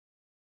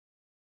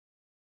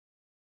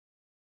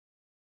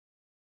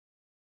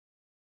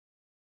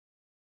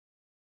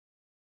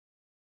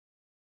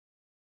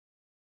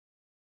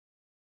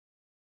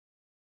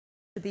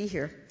be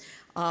here.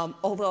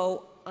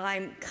 Although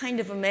I'm kind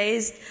of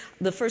amazed.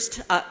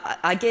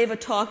 I gave a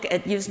talk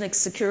at USENIX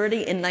Security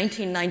in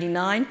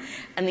 1999,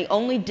 and the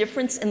only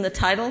difference in the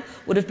title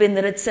would have been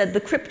that it said the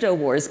crypto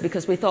wars,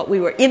 because we thought we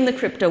were in the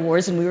crypto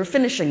wars and we were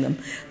finishing them.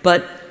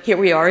 But here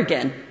we are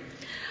again.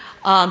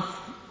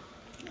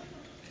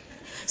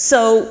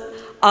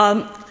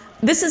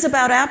 This is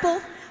about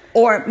Apple,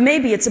 or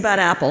maybe it's about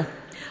Apple.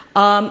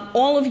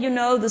 All of you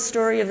know the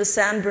story of the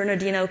San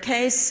Bernardino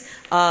case,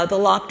 the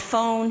locked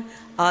phone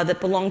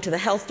that belonged to the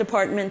health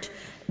department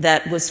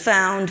that was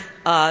found.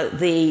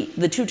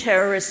 The two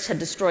terrorists had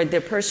destroyed their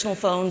personal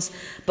phones,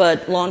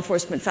 but law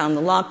enforcement found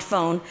the locked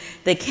phone.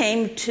 They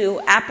came to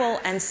Apple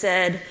and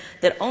said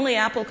that only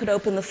Apple could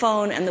open the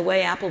phone, and the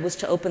way Apple was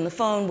to open the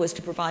phone was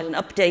to provide an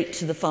update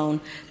to the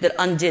phone that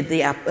undid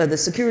the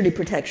security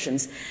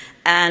protections.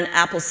 And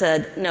Apple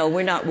said, no,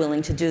 we're not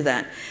willing to do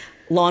that.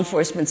 Law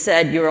enforcement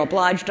said, you're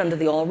obliged under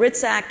the All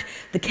Writs Act.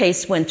 The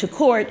case went to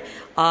court.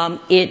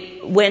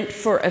 It went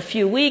for a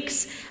few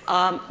weeks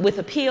with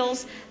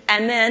appeals,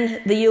 and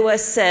then the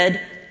U.S.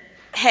 said,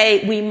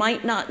 hey, we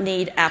might not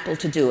need Apple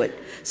to do it.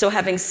 So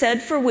having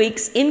said for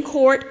weeks in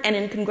court and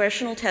in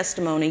congressional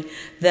testimony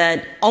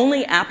that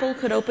only Apple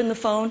could open the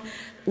phone,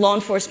 law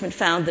enforcement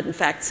found that, in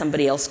fact,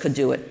 somebody else could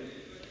do it.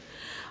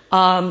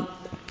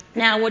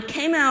 Now, what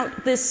came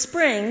out this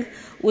spring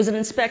was an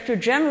Inspector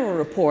General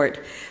report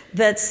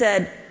that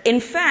said, in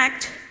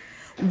fact,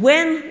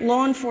 when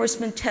law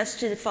enforcement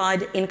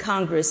testified in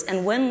Congress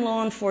and when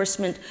law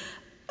enforcement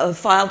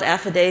filed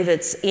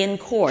affidavits in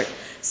court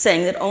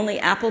saying that only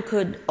Apple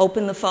could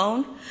open the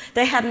phone,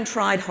 they hadn't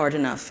tried hard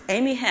enough.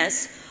 Amy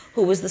Hess,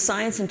 who was the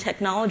science and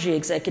technology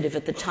executive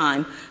at the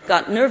time,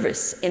 got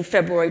nervous in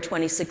February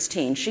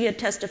 2016. She had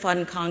testified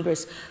in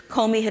Congress.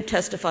 Comey had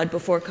testified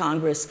before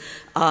Congress.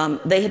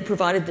 They had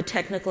provided the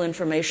technical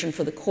information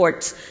for the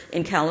courts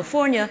in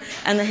California,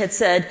 and they had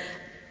said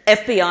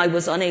FBI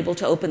was unable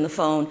to open the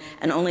phone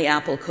and only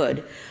Apple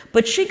could.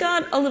 But she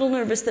got a little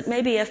nervous that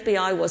maybe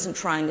FBI wasn't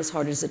trying as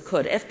hard as it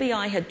could.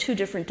 FBI had two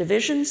different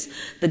divisions,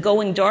 the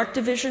Going Dark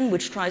division,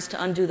 which tries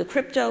to undo the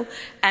crypto,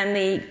 and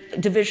the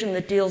division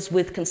that deals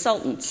with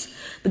consultants.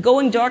 The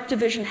Going Dark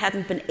division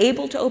hadn't been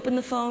able to open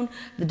the phone.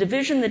 The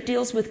division that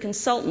deals with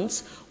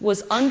consultants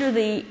was under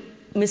the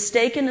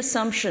mistaken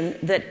assumption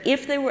that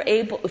if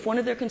one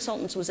of their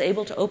consultants was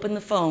able to open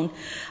the phone,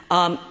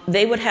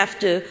 they would have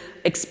to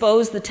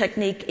expose the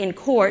technique in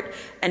court,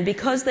 and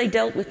because they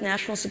dealt with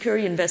national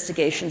security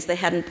investigations, they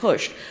hadn't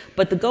pushed.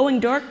 But the Going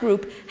Dark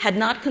group had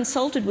not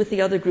consulted with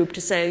the other group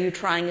to say, are you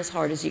trying as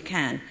hard as you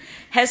can?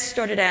 Hess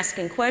started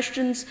asking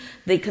questions.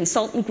 The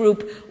consultant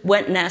group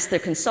went and asked their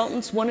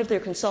consultants. One of their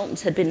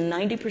consultants had been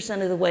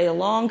 90% of the way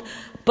along,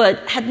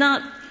 but had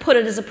not put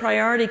it as a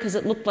priority because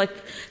it looked like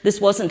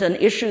this wasn't an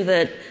issue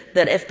that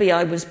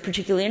FBI was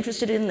particularly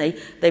interested in.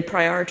 They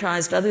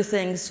prioritized other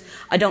things.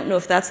 I don't know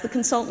if that's the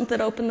consultant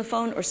that opened the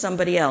phone or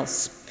somebody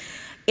else.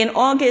 In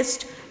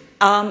August,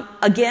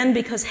 again,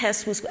 because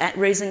Hess was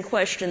raising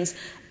questions,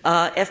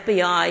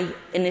 FBI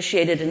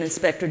initiated an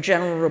Inspector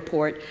General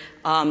report,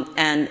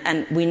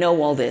 and we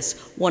know all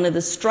this. One of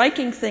the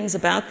striking things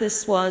about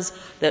this was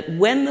that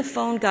when the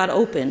phone got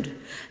opened,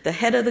 the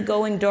head of the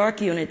Going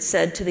Dark unit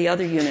said to the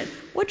other unit,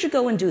 what'd you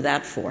go and do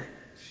that for?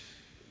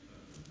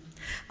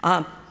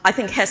 I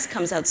think Hess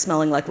comes out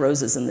smelling like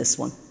roses in this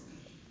one.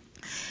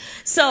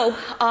 So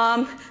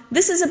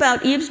this is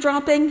about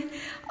eavesdropping.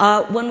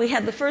 When we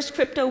had the first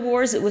crypto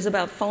wars, it was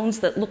about phones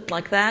that looked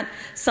like that.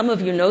 Some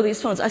of you know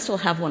these phones. I still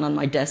have one on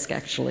my desk,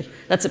 actually.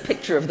 That's a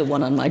picture of the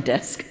one on my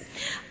desk.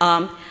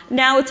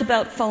 Now it's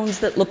about phones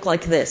that look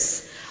like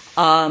this.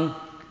 But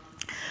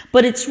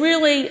it's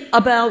really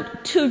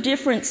about two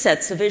different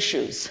sets of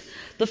issues.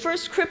 The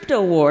first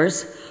crypto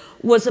wars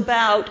was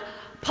about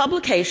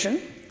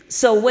publication.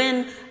 So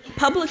when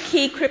public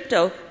key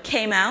crypto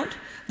came out,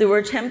 there were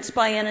attempts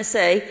by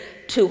NSA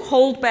to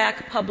hold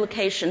back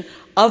publication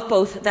of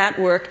both that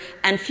work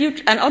and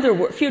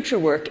future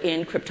work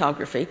in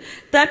cryptography.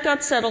 That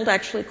got settled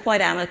actually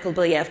quite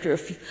amicably after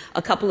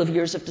a couple of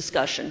years of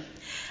discussion.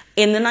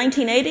 In the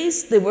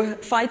 1980s, there were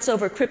fights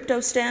over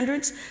crypto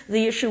standards.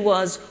 The issue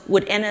was,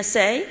 would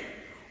NSA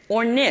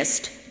or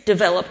NIST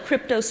develop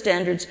crypto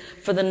standards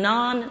for the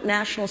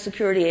non-national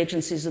security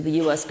agencies of the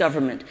U.S.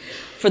 government?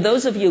 For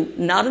those of you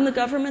not in the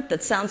government,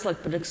 that sounds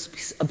like an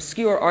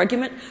obscure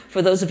argument.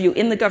 For those of you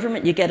in the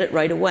government, you get it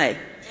right away.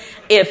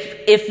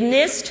 If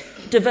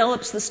NIST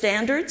develops the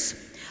standards,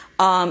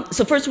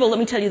 so first of all, let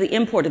me tell you the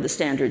import of the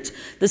standards.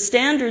 The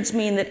standards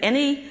mean that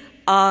any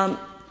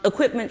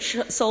equipment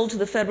sold to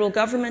the federal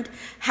government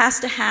has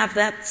to have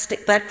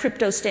that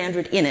crypto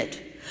standard in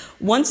it.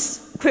 Once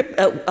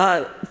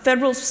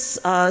federal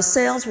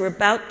sales were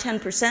about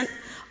 10%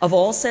 of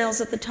all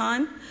sales at the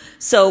time.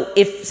 So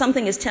if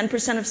something is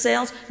 10% of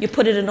sales, you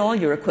put it in all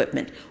your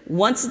equipment.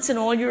 Once it's in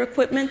all your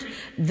equipment,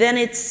 then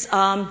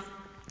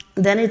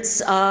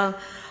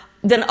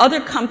other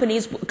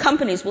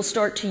companies will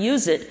start to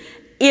use it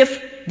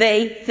if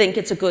they think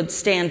it's a good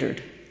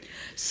standard.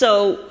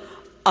 So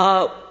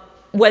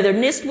whether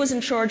NIST was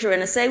in charge or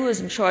NSA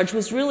was in charge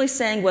was really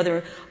saying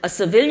whether a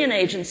civilian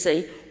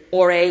agency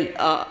or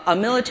a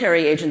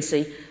military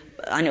agency,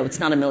 I know it's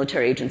not a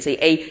military agency,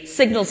 a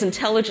signals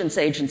intelligence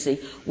agency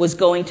was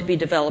going to be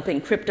developing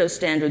crypto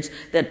standards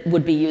that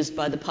would be used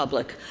by the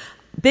public.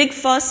 Big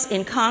fuss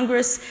in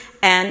Congress,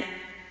 and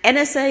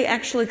NSA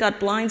actually got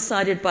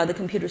blindsided by the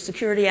Computer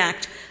Security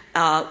Act,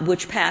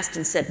 which passed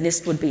and said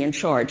NIST would be in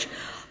charge.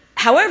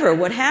 However,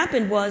 what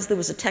happened was there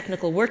was a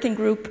technical working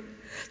group.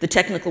 The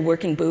technical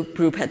working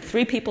group had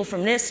 3 people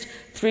from NIST,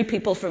 3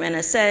 people from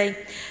NSA.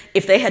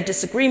 If they had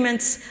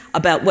disagreements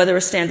about whether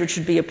a standard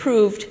should be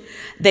approved,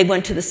 they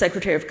went to the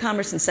Secretary of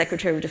Commerce and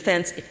Secretary of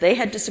Defense. If they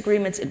had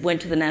disagreements, it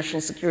went to the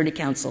National Security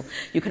Council.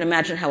 You can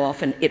imagine how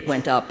often it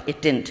went up.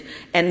 It didn't.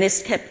 And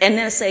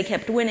NSA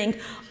kept winning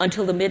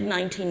until the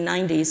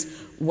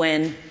mid-1990s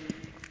when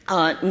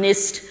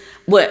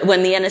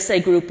when the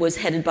NSA group was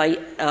headed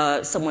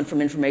by someone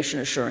from Information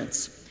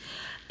Assurance.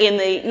 In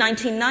the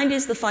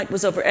 1990s, the fight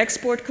was over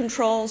export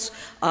controls.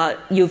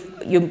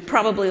 You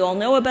probably all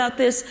know about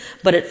this,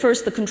 but at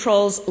first the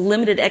controls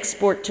limited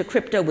export to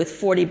crypto with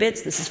 40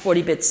 bits. This is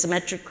 40-bit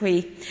symmetric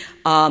key.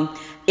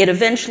 It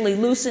eventually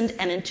loosened,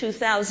 and in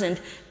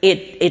 2000,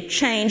 it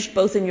changed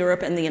both in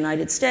Europe and the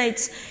United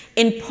States.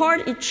 In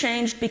part, it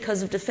changed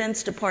because of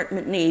Defense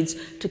Department needs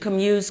to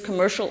use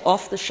commercial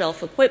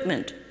off-the-shelf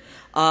equipment.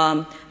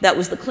 That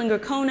was the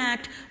Klinger-Cohn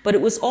Act, but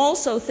it was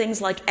also things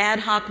like ad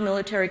hoc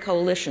military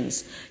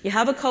coalitions. You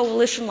have a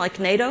coalition like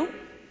NATO.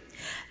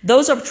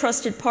 Those are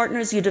trusted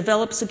partners. You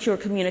develop secure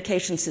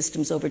communication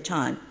systems over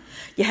time.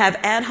 You have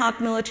ad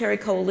hoc military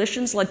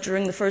coalitions like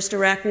during the first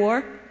Iraq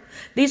War.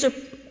 These are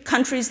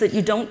countries that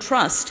you don't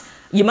trust.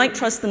 You might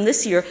trust them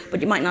this year,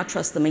 but you might not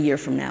trust them a year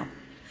from now.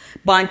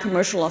 Buying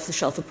commercial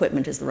off-the-shelf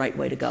equipment is the right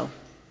way to go.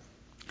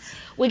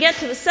 We get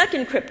to the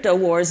second crypto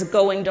wars,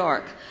 going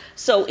dark.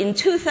 So in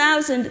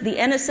 2000, the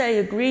NSA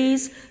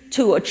agrees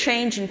to a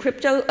change in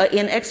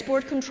in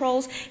export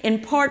controls, in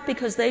part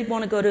because they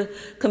want to go to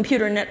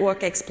computer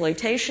network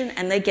exploitation,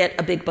 and they get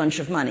a big bunch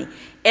of money.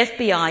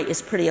 FBI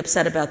is pretty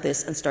upset about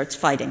this and starts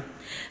fighting.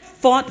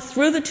 Fought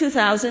through the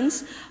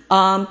 2000s,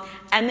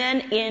 and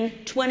then in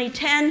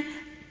 2010,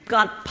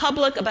 got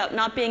public about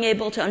not being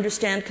able to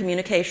understand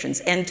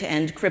communications,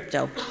 end-to-end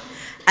crypto,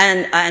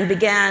 and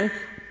began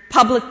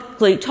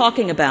publicly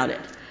talking about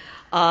it.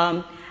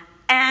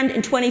 And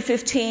in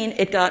 2015,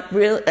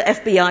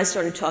 FBI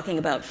started talking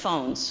about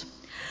phones.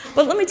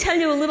 But let me tell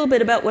you a little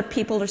bit about what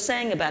people are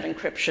saying about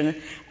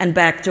encryption and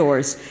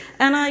backdoors.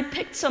 And I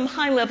picked some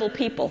high-level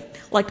people,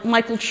 like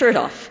Michael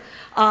Chertoff.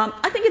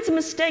 I think it's a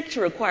mistake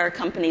to require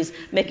companies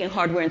making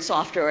hardware and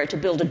software to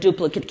build a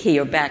duplicate key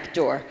or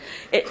backdoor,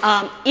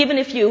 even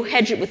if you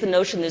hedge it with the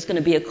notion there's going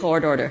to be a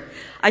court order.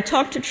 I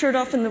talked to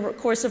Chertoff in the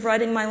course of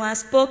writing my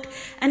last book,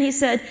 and he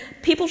said,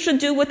 people should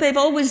do what they've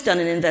always done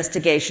in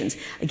investigations.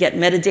 You get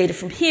metadata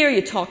from here,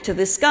 you talk to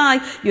this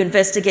guy, you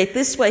investigate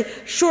this way.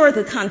 Sure,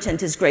 the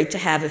content is great to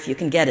have if you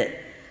can get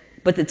it,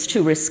 but it's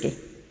too risky.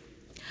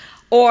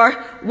 Or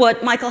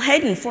what Michael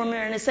Hayden, former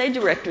NSA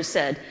director,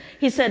 said.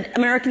 He said,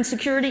 American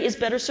security is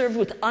better served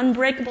with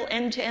unbreakable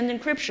end-to-end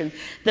encryption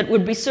that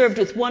would be served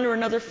with one or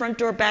another front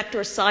door, back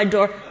door, side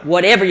door,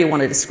 whatever you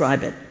want to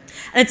describe it.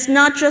 And it's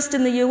not just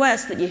in the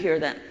U.S. that you hear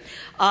that.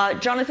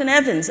 Jonathan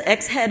Evans,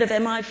 ex-head of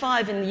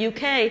MI5 in the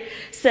UK,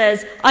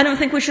 says, I don't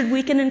think we should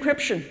weaken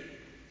encryption.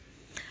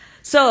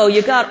 So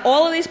you got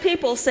all of these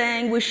people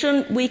saying we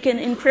shouldn't weaken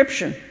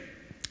encryption.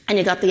 And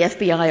you got the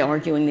FBI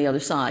arguing the other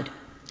side.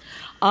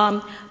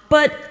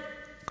 But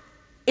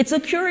it's a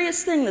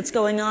curious thing that's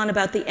going on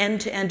about the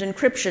end-to-end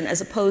encryption as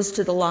opposed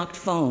to the locked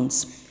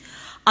phones.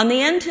 On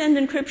the end-to-end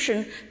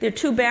encryption, there are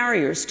 2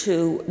 barriers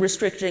to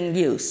restricting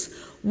use.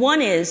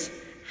 One is,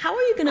 how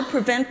are you going to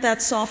prevent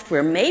that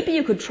software? Maybe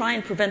you could try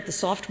and prevent the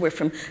software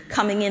from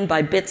coming in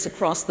by bits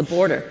across the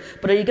border,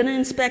 but are you going to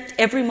inspect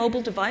every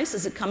mobile device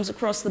as it comes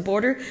across the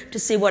border to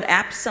see what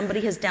apps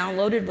somebody has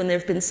downloaded when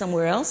they've been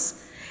somewhere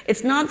else?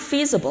 It's not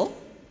feasible.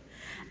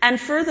 And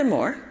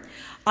furthermore,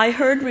 I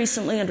heard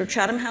recently under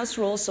Chatham House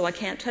rules, so I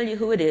can't tell you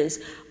who it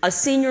is, a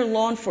senior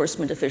law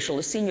enforcement official,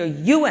 a senior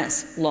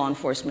U.S. law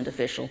enforcement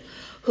official,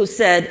 who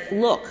said,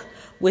 look,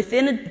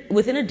 within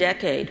a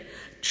decade,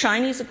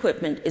 Chinese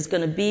equipment is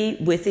going to be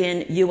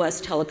within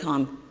U.S.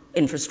 telecom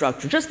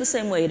infrastructure, just the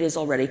same way it is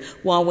already.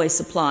 Huawei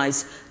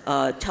supplies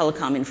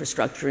telecom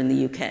infrastructure in the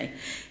U.K.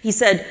 He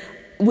said,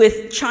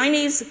 with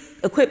Chinese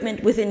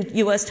equipment within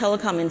U.S.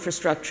 telecom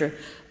infrastructure,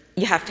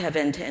 you have to have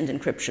end-to-end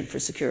encryption for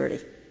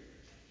security.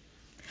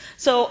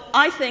 So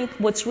I think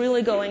what's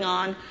really going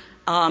on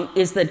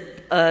is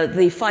that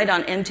the fight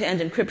on end-to-end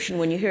encryption,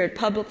 when you hear it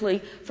publicly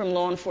from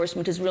law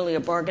enforcement, is really a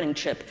bargaining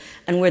chip.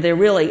 And where they're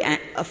really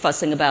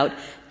fussing about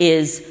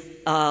is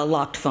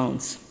locked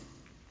phones.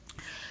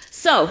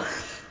 So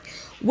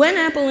when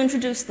Apple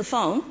introduced the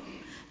phone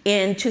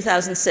in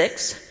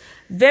 2006,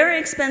 very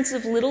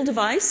expensive little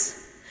device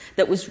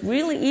that was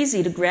really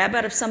easy to grab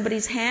out of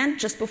somebody's hand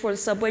just before the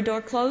subway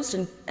door closed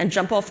and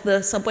jump off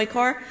the subway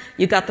car.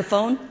 You got the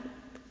phone.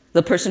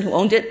 The person who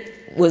owned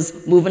it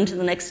was moving to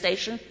the next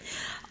station.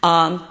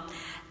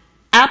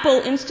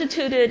 Apple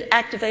instituted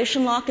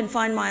activation lock in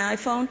Find My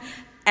iPhone,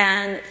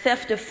 and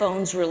theft of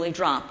phones really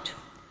dropped.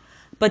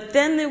 But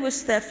then there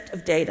was theft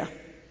of data.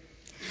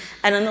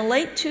 And in the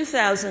late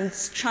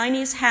 2000s,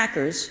 Chinese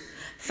hackers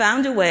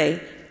found a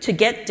way to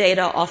get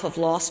data off of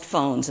lost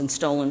phones and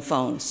stolen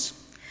phones.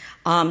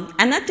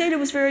 And that data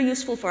was very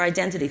useful for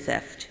identity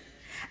theft.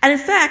 And in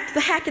fact,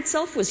 the hack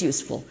itself was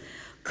useful,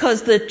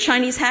 because the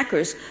Chinese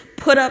hackers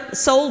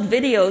sold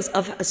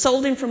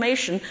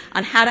information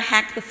on how to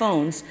hack the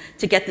phones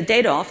to get the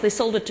data off. They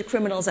sold it to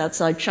criminals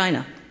outside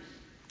China.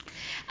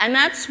 And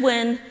that's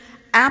when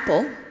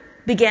Apple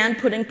began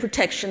putting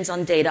protections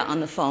on data on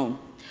the phone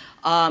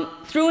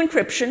through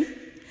encryption.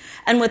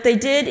 And what they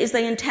did is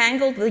they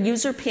entangled the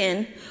user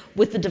PIN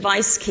with the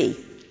device key.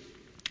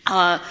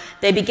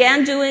 They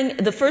began doing,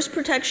 the first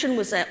protection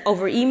was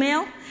over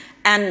email,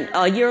 and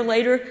a year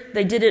later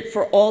they did it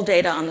for all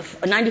data on the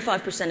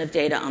 95% of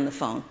data on the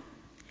phone.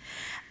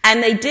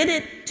 And they did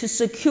it to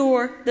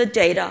secure the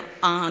data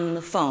on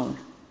the phone.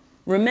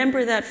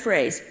 Remember that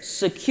phrase,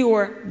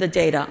 secure the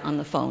data on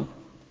the phone.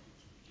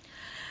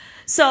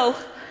 So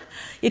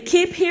you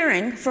keep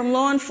hearing from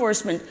law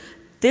enforcement,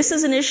 this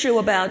is an issue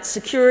about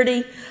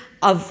security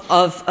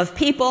of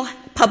people,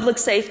 public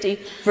safety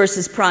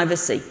versus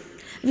privacy.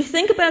 If you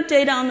think about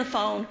data on the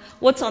phone,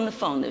 what's on the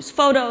phone? There's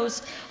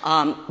photos,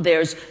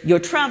 there's your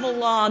travel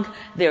log,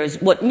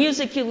 there's what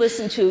music you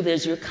listen to,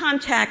 there's your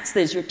contacts,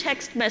 there's your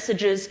text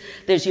messages,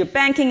 there's your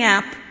banking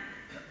app.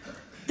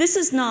 This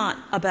is not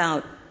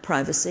about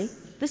privacy.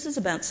 This is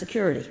about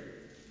security.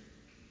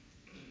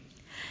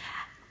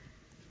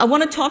 I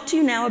want to talk to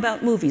you now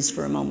about movies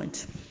for a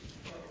moment.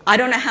 I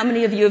don't know how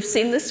many of you have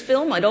seen this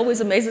film. It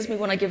always amazes me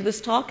when I give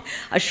this talk.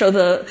 I show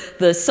the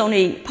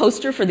Sony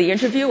poster for the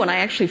interview, and I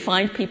actually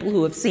find people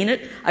who have seen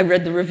it. I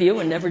read the review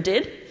and never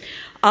did.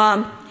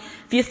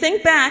 If you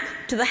think back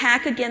to the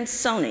hack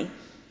against Sony,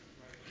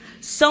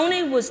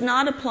 Sony was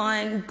not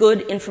applying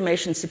good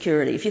information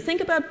security. If you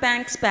think about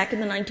banks back in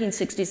the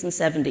 1960s and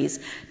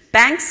 70s,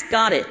 banks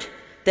got it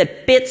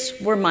that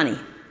bits were money.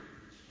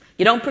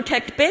 You don't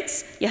protect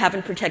bits, you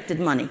haven't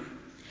protected money.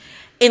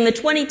 In the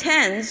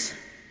 2010s,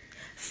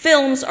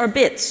 films are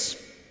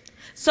bits.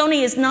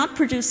 Sony is not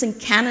producing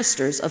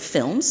canisters of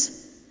films.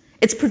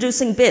 It's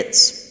producing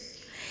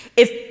bits.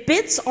 If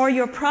bits are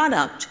your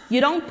product, you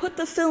don't put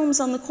the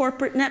films on the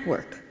corporate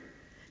network.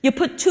 You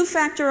put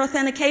two-factor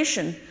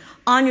authentication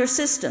on your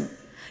system.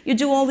 You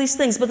do all these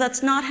things, but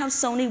that's not how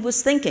Sony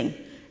was thinking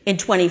in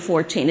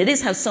 2014. It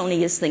is how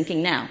Sony is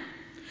thinking now.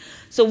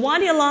 So why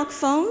do you lock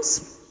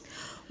phones?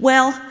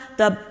 Well,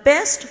 the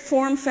best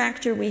form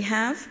factor we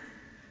have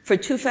for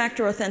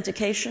two-factor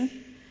authentication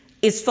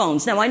is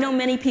phones. Now, I know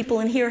many people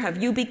in here have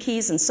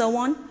YubiKeys and so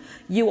on.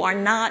 You are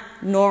not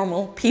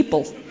normal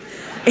people.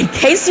 In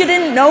case you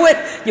didn't know it,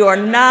 you are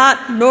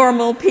not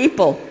normal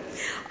people.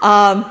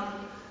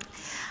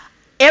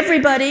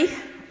 Everybody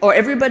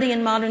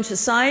in modern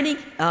society,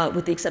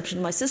 with the exception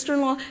of my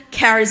sister-in-law,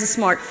 carries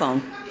a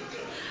smartphone.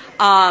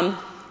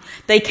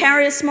 They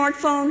carry a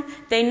smartphone,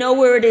 they know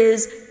where it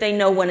is, they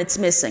know when it's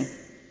missing.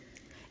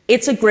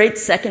 It's a great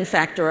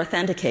second-factor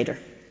authenticator.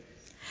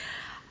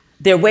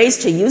 There are ways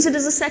to use it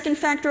as a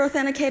second-factor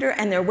authenticator,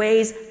 and there are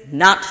ways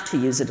not to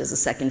use it as a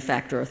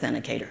second-factor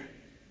authenticator.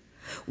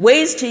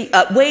 Ways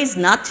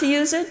not to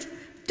use it,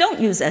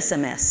 don't use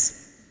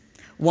SMS.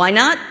 Why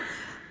not?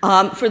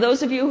 For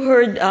those of you who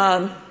heard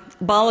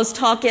Bala's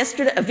talk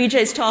yesterday,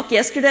 Vijay's talk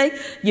yesterday,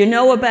 you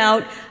know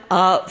about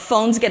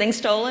phones getting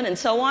stolen and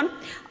so on.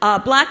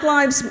 Black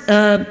Lives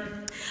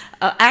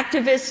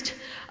activist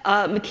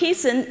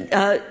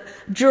McKeeson,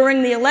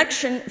 during the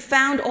election,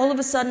 found all of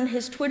a sudden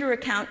his Twitter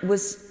account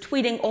was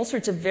tweeting all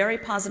sorts of very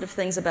positive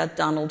things about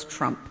Donald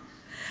Trump.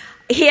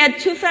 He had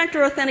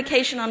two-factor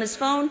authentication on his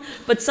phone,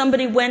 but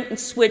somebody went and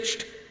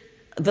switched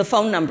the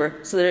phone number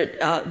so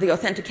that the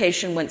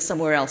authentication went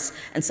somewhere else,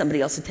 and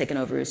somebody else had taken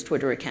over his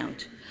Twitter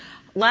account.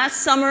 Last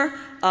summer,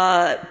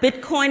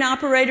 Bitcoin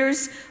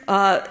operators,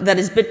 that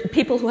is,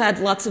 people who had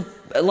lots of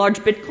large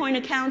Bitcoin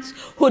accounts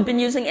who had been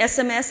using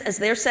SMS as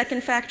their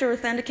second-factor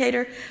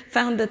authenticator,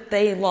 found that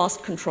they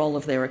lost control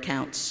of their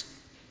accounts.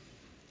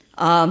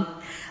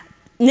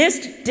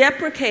 NIST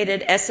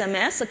deprecated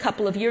SMS a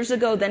couple of years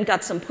ago, then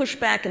got some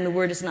pushback, and the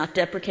word is not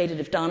deprecated.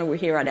 If Donna were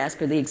here, I'd ask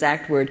her the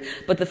exact word.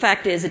 But the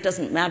fact is, it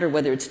doesn't matter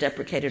whether it's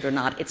deprecated or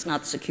not. It's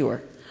not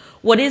secure.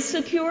 What is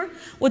secure?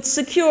 What's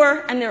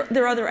secure, and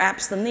there are other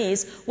apps than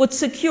these, what's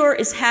secure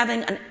is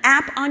having an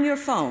app on your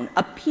phone,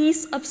 a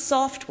piece of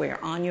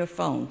software on your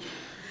phone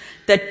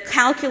that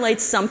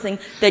calculates something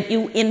that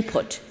you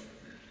input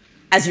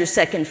as your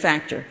second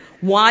factor.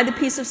 Why the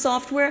piece of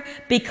software?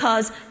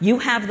 Because you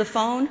have the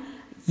phone,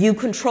 you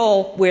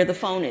control where the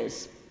phone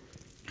is.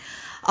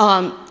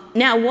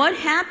 Now, what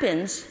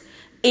happens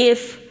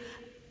if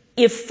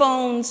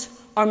phones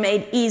are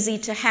made easy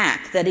to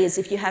hack? That is,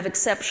 if you have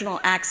exceptional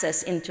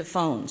access into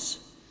phones.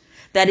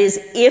 That is,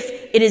 if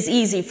it is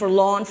easy for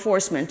law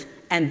enforcement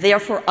and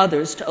therefore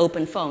others to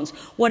open phones.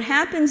 What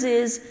happens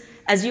is,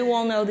 as you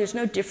all know, there's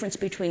no difference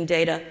between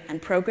data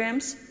and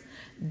programs.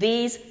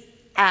 These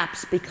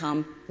apps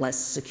become less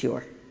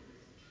secure.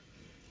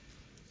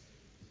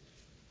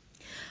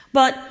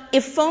 But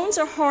if phones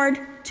are hard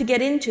to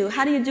get into,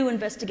 how do you do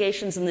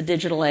investigations in the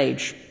digital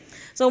age?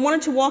 So I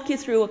wanted to walk you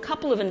through a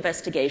couple of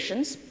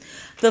investigations.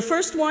 The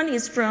first one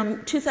is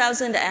from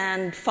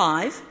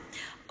 2005.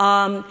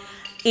 On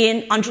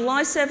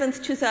July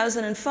 7th,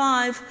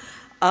 2005,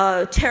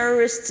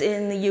 terrorists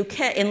in the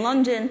UK, in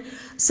London,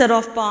 set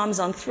off bombs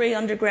on 3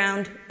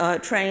 underground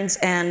trains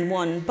and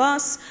 1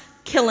 bus,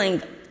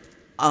 killing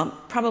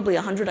probably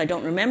 100, I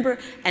don't remember,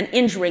 and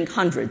injuring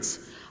hundreds.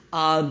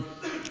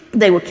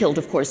 They were killed,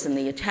 of course, in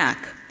the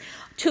attack.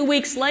 2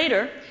 weeks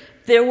later,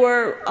 there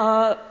were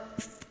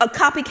a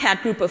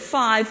copycat group of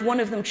 5. One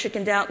of them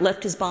chickened out,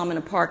 left his bomb in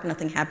a park,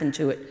 nothing happened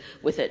to it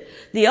with it.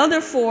 The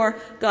other 4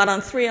 got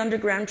on 3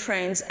 underground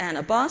trains and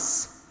a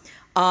bus.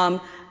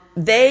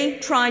 They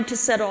tried to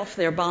set off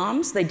their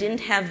bombs. They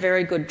didn't have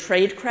very good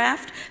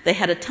tradecraft. They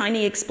had a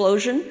tiny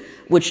explosion,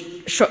 which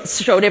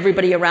showed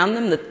everybody around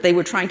them that they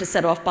were trying to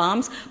set off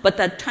bombs, but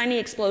that tiny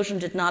explosion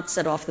did not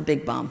set off the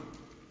big bomb.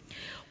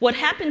 What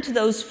happened to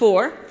those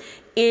 4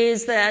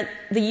 is that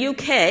the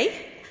UK,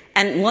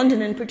 and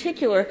London in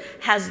particular,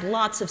 has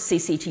lots of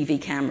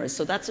CCTV cameras.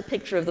 So that's a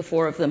picture of the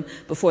 4 of them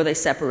before they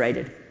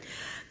separated.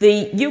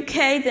 The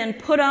UK then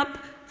put up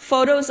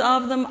photos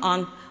of them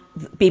on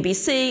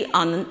BBC,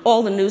 on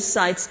all the news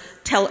sites,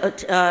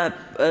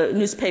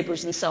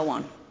 newspapers, and so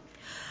on.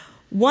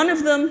 One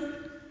of them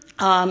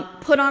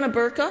put on a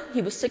burqa.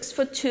 He was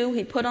 6'2".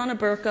 He put on a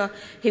burqa.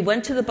 He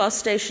went to the bus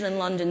station in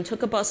London,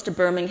 took a bus to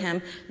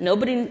Birmingham.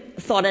 Nobody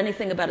thought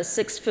anything about a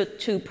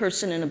 6'2"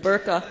 person in a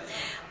burqa.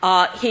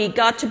 He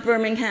got to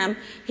Birmingham.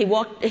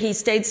 He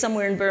stayed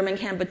somewhere in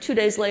Birmingham, but 2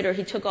 days later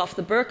he took off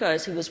the burqa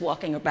as he was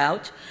walking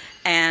about,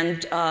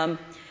 and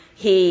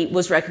he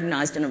was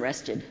recognized and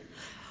arrested.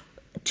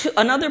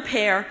 Another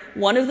pair,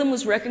 one of them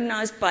was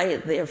recognized by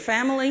their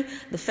family.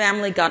 The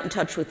family got in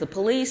touch with the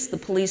police. The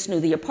police knew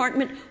the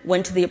apartment,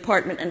 went to the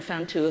apartment, and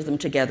found 2 of them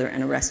together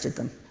and arrested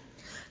them.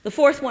 The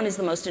 4th one is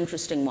the most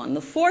interesting one.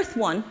 The 4th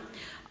one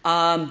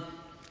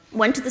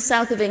went to the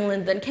south of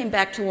England, then came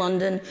back to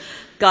London,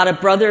 got a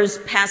brother's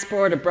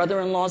passport, a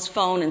brother-in-law's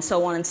phone, and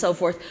so on and so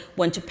forth,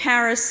 went to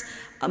Paris,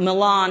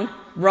 Milan,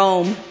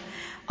 Rome.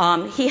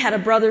 He had a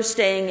brother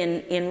staying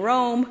in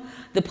Rome.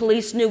 The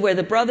police knew where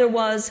the brother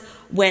was,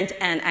 went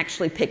and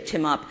actually picked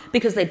him up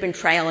because they'd been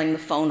trailing the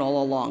phone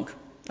all along.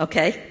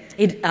 Okay?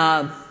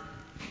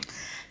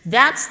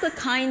 That's the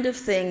kind of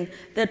thing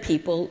that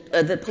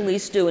that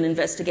police do in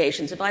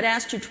investigations. If I'd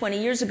asked you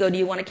 20 years ago, do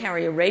you want to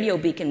carry a radio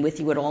beacon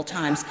with you at all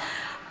times,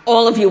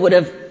 all of you would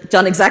have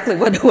done exactly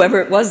what whoever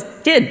it was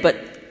did. But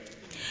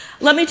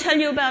let me tell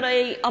you about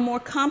a more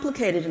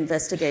complicated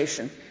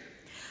investigation.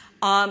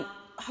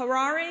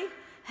 Harari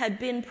had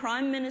been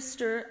prime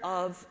minister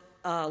of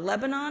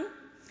Lebanon.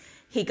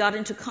 He got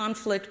into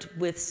conflict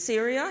with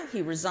Syria.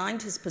 He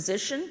resigned his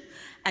position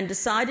and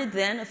decided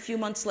then, a few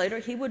months later,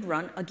 he would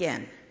run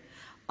again.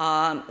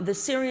 The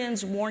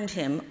Syrians warned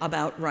him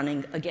about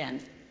running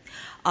again.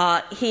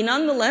 He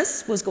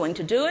nonetheless was going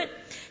to do it.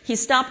 He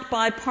stopped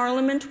by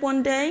Parliament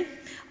one day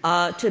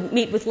to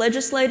meet with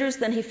legislators.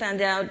 Then he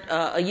found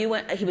out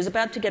he was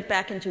about to get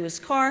back into his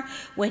car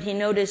when he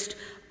noticed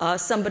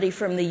somebody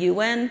from the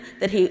UN,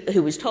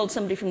 who was told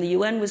somebody from the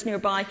UN was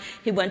nearby.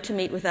 He went to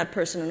meet with that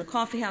person in a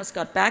coffee house,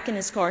 got back in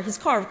his car. His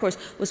car, of course,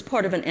 was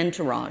part of an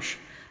entourage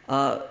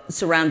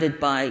surrounded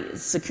by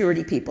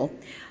security people.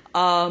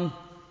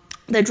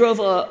 They drove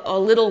a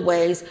little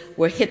ways,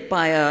 were hit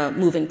by a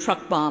moving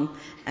truck bomb,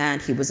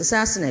 and he was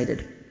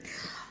assassinated.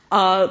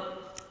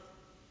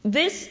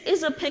 This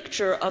is a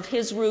picture of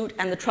his route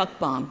and the truck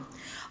bomb.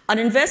 An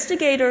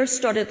investigator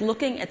started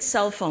looking at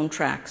cell phone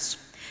tracks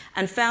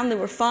and found there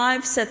were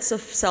 5 sets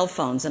of cell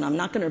phones, and I'm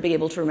not going to be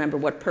able to remember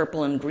what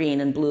purple and green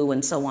and blue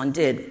and so on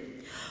did.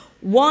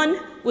 One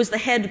was the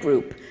head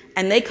group,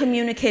 and they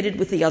communicated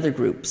with the other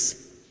groups,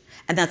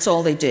 and that's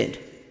all they did.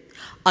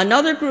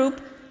 Another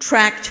group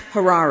tracked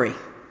Harari.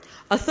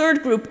 A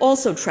third group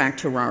also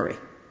tracked Harari.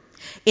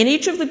 In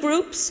each of the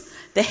groups,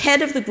 the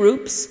head of the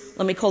groups,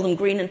 let me call them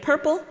green and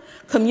purple,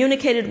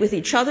 communicated with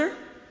each other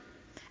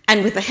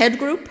and with the head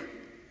group,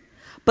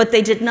 but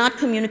they did not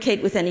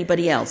communicate with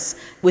anybody else.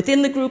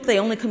 Within the group, they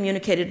only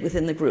communicated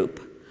within the group.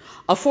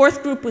 A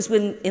 4th group was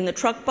in the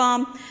truck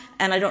bomb,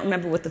 and I don't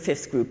remember what the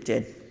 5th group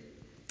did.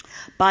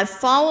 By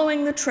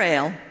following the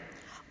trail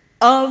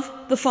of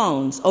the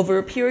phones over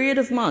a period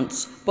of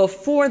months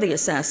before the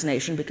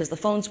assassination, because the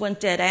phones went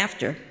dead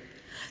after,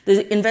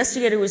 the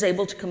investigator was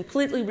able to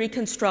completely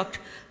reconstruct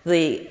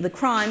the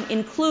crime,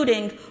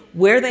 including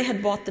where they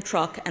had bought the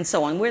truck and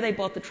so on. Where they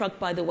bought the truck,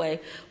 by the way,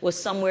 was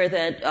somewhere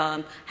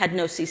that had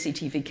no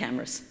CCTV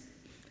cameras.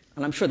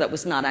 And I'm sure that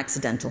was not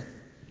accidental.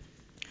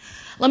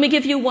 Let me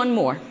give you one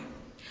more.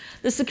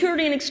 The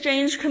Security and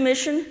Exchange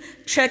Commission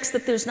checks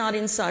that there's not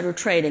insider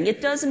trading.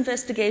 It does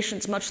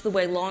investigations much the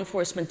way law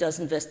enforcement does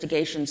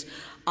investigations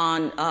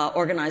on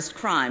organized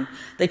crime.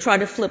 They try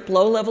to flip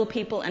low-level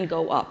people and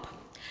go up.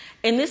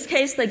 In this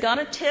case, they got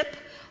a tip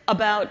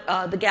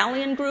about the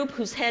Galleon group,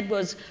 whose head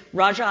was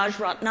Rajaj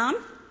Ratnam.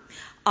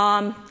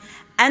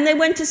 And they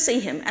went to see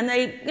him, and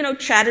they,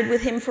 chatted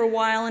with him for a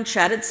while and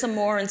chatted some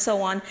more and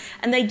so on.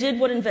 And they did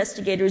what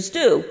investigators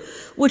do,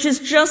 which is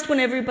just when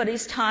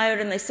everybody's tired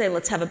and they say,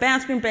 let's have a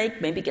bathroom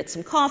break, maybe get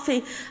some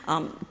coffee,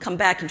 come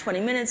back in 20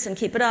 minutes and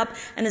keep it up.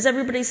 And as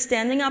everybody's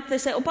standing up, they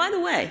say, oh, by the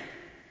way,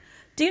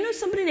 do you know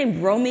somebody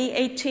named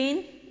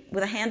Romy18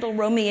 with a handle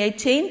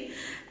Romy18?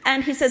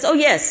 And he says, oh,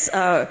 yes,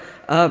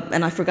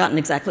 and I've forgotten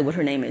exactly what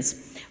her name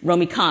is.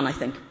 Romy Khan, I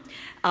think.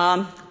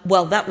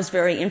 Well, that was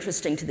very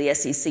interesting to the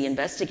SEC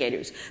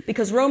investigators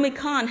because Romy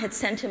Khan had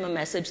sent him a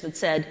message that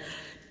said,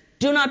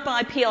 do not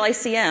buy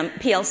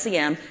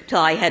PLCM till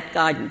I had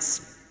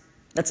guidance.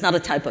 That's not a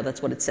typo,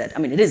 that's what it said. I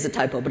mean, it is a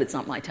typo, but it's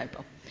not my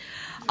typo.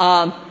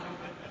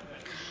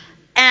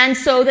 And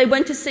so they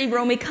went to see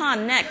Romy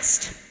Khan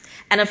next.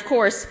 And of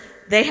course,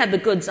 they had the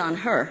goods on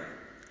her.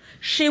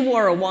 She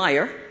wore a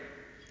wire.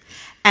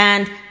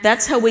 And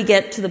that's how we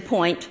get to the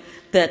point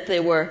that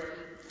there were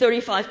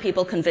 35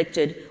 people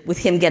convicted with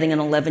him getting an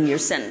 11-year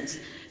sentence.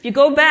 If you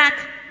go back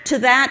to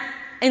that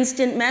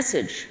instant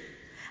message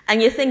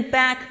and you think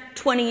back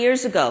 20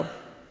 years ago,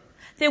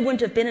 there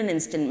wouldn't have been an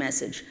instant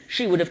message.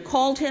 She would have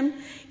called him.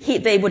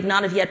 They would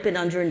not have yet been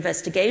under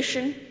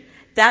investigation.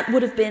 That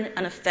would have been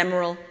an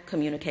ephemeral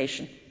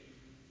communication.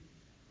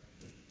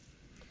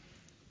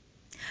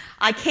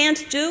 I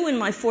can't do in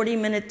my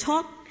 40-minute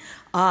talk,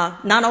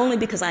 not only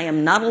because I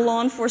am not a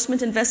law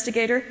enforcement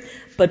investigator,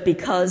 but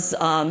because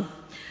I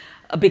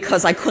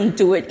couldn't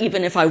do it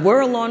even if I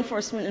were a law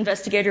enforcement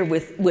investigator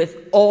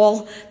with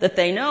all that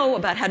they know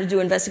about how to do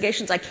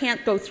investigations. I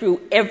can't go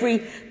through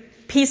every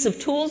piece of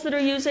tools that they're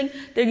using,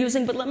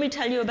 but let me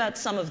tell you about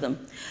some of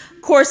them.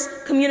 Of course,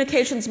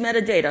 communications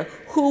metadata,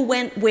 who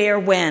went where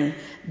when.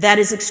 That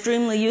is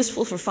extremely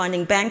useful for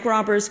finding bank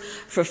robbers,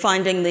 for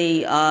finding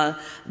the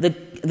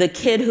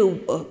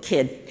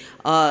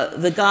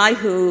guy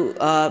who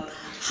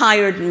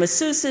hired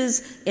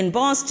masseuses in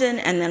Boston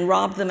and then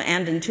robbed them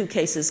and in 2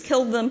 cases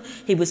killed them.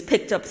 He was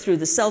picked up through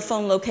the cell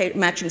phone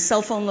matching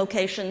cell phone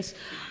locations.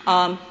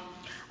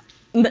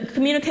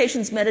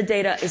 Communications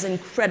metadata is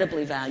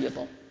incredibly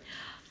valuable.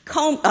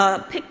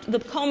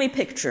 The Comey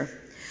picture.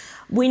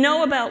 We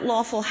know about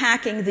lawful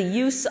hacking, the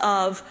use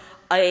of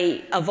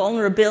a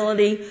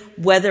vulnerability,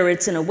 whether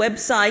it's in a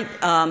website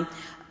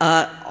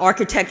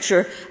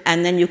architecture,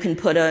 and then you can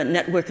put a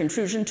network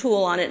intrusion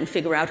tool on it and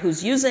figure out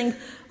who's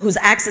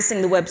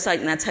accessing the website,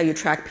 and that's how you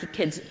track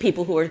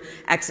people who are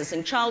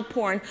accessing child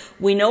porn.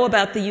 We know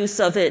about the use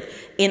of it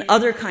in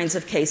other kinds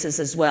of cases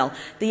as well.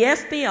 The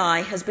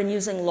FBI has been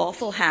using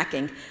lawful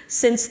hacking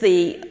since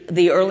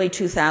the early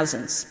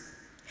 2000s.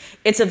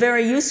 It's a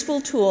very useful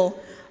tool,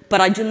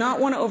 but I do not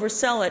want to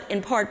oversell it,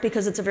 in part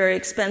because it's a very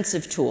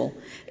expensive tool.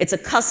 It's a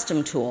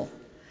custom tool.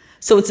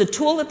 So it's a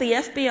tool that the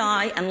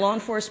FBI and law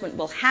enforcement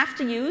will have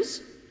to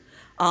use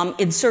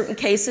in certain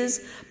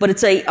cases, but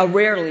it's a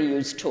rarely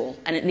used tool,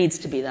 and it needs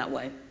to be that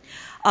way.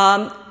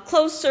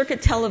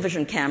 Closed-circuit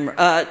television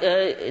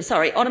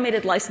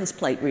automated license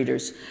plate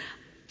readers.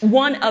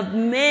 One of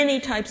many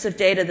types of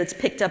data that's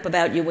picked up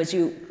about you as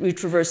you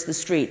traverse the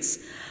streets.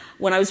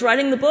 When I was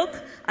writing the book,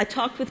 I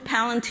talked with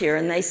Palantir,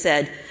 and they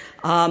said,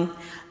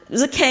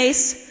 there's a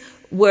case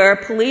where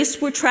police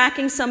were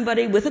tracking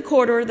somebody with a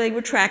corridor. They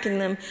were tracking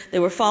them. They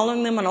were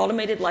following them on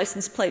automated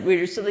license plate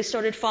readers, so they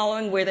started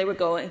following where they were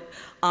going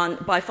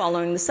by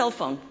following the cell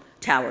phone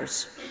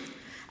towers.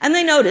 And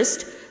they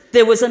noticed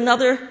there was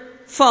another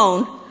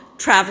phone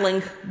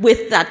traveling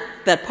with that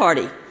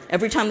party.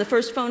 Every time the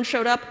first phone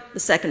showed up, the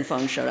second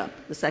phone showed up.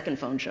 The second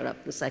phone showed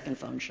up. The second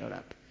phone showed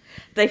up.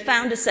 They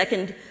found a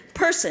second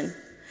person.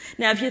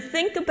 Now, if you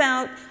think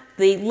about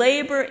the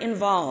labor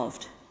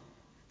involved,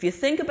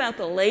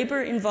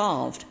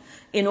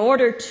 in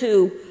order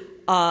to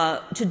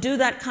do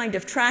that kind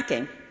of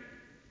tracking,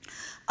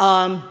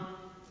 in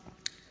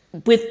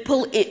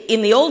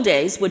the old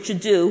days, what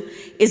you'd do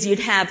is you'd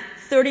have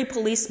 30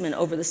 policemen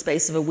over the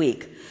space of a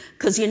week,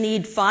 because you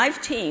need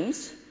 5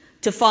 teams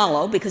to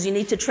follow, because you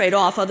need to trade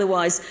off.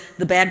 Otherwise,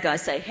 the bad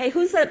guys say, hey,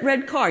 who's that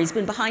red car? He's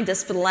been behind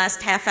us for the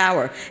last half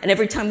hour. And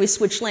every time we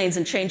switch lanes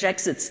and change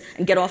exits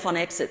and get off on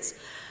exits.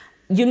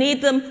 You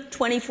need them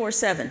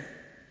 24/7.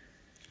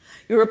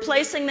 You're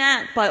replacing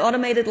that by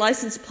automated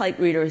license plate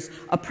readers,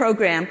 a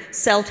program,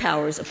 cell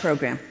towers, a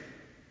program.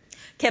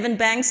 Kevin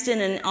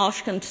Bankston and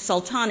Ashkan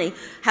Sultani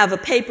have a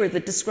paper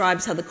that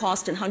describes how the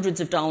cost in hundreds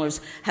of dollars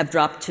have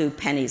dropped to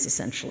pennies,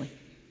 essentially.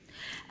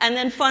 And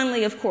then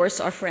finally, of course,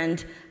 our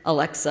friend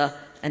Alexa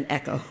and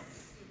Echo.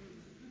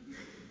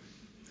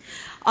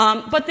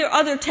 But there are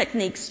other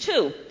techniques,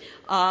 too.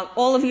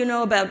 All of you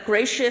know about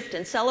Grayshift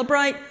and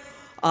Cellebrite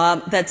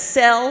that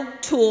sell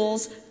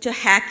tools to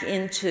hack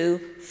into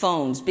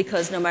phones,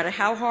 because no matter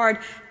how hard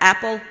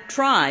Apple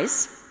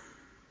tries,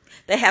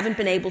 they haven't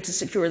been able to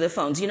secure their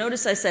phones. You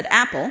notice I said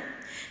Apple.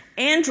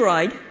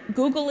 Android,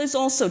 Google is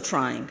also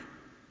trying.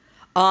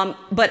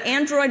 But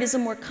Android is a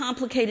more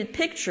complicated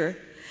picture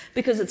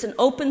because it's an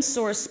open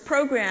source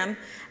program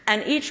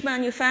and each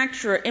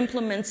manufacturer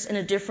implements in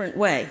a different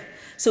way.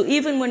 So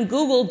even when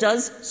Google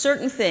does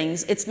certain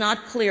things, it's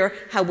not clear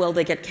how well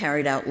they get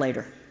carried out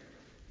later.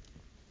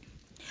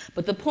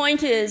 But the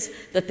point is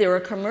that there are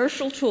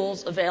commercial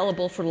tools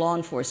available for law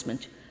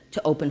enforcement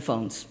to open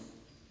phones.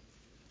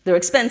 They're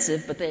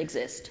expensive, but they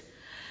exist.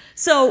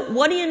 So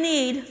what do you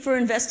need for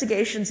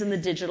investigations in the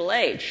digital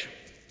age?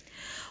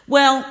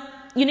 Well,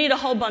 you need a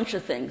whole bunch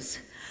of things.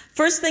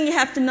 First thing you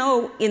have to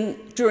know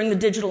during the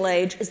digital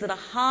age is that a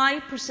high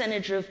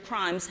percentage of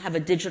crimes have a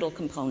digital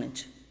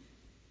component.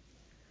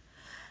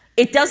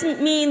 It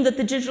doesn't mean that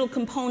the digital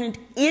component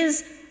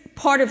is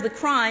part of the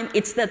crime,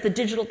 it's that the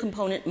digital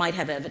component might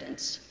have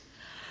evidence.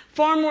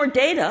 Far more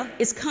data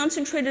is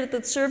concentrated at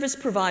the service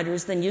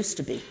providers than used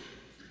to be.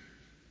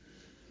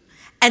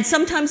 And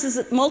sometimes is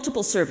at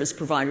multiple service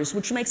providers,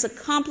 which makes a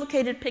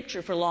complicated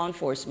picture for law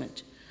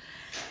enforcement.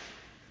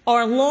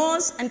 Our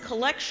laws and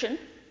collection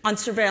on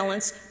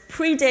surveillance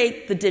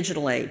predate the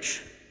digital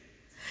age.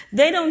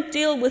 They don't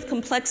deal with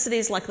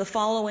complexities like the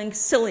following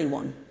silly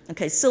one.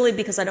 Okay, silly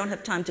because I don't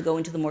have time to go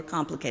into the more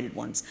complicated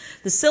ones.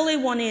 The silly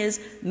one is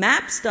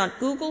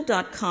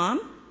maps.google.com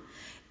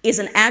is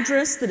an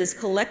address that is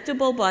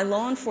collectible by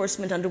law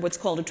enforcement under what's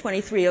called a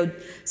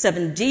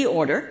 2307D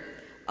order,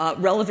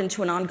 relevant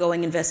to an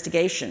ongoing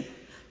investigation.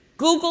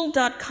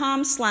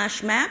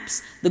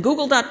 Google.com/maps, the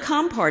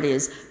google.com part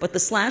is, but the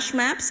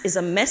 /maps is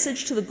a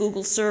message to the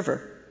Google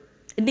server.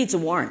 It needs a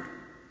warrant.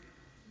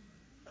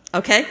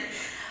 Okay?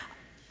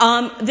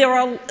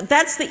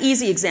 That's the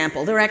easy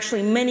example. There are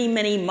actually many,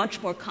 many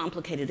much more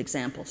complicated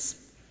examples.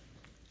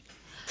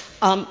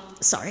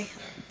 Sorry,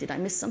 did I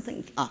miss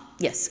something?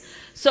 Yes.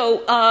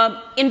 So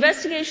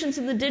investigations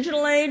in the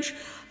digital age,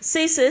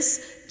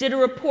 CSIS did a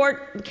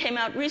report that came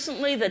out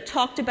recently that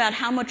talked about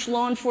how much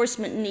law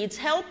enforcement needs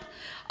help.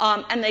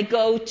 And they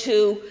go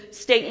to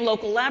state and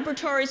local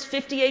laboratories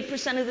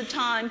 58% of the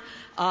time,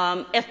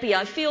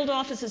 FBI field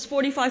offices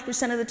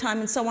 45% of the time,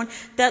 and so on.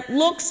 That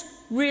looks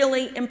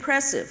really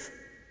impressive.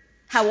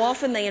 How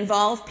often they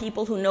involve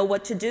people who know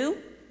what to do?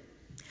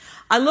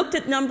 I looked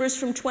at numbers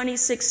from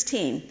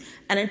 2016,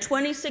 and in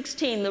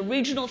 2016, the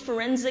regional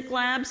forensic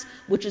labs,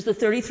 which is the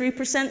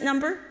 33%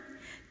 number,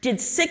 did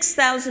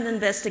 6,000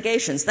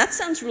 investigations. That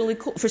sounds really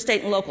cool for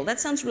state and local. That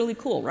sounds really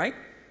cool, right?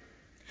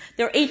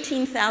 There are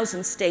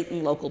 18,000 state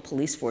and local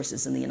police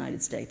forces in the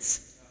United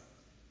States.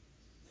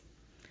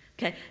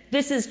 Okay,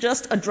 this is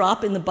just a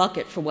drop in the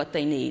bucket for what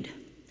they need.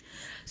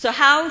 So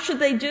how should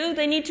they do?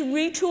 They need to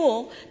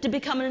retool to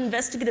become an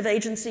investigative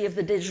agency of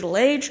the digital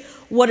age.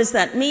 What does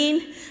that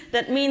mean?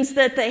 That means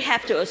that they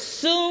have to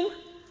assume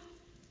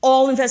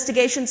all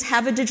investigations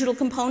have a digital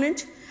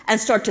component and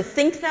start to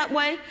think that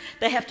way.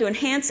 They have to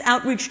enhance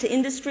outreach to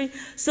industry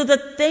so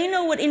that they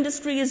know what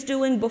industry is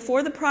doing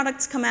before the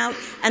products come out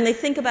and they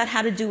think about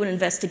how to do an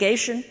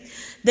investigation.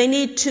 They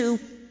need to,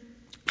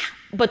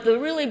 but the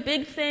really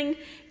big thing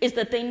is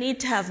that they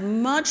need to have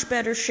much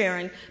better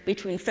sharing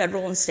between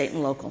federal and state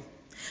and local.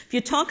 If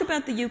you talk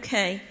about the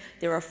UK,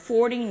 there are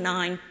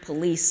 49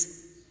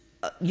 police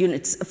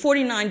units,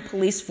 49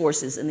 police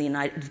forces in the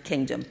United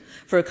Kingdom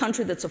for a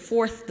country that's a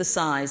fourth the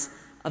size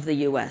of the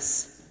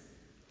US.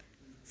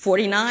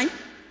 49,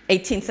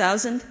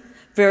 18,000,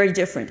 very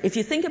different. If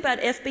you think about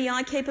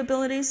FBI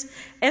capabilities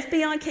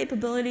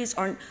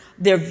are,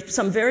 there are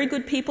some very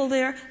good people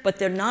there, but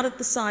they're not at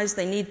the size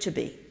they need to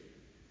be.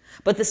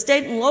 But the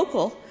state and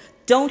local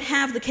don't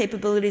have the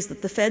capabilities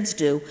that the feds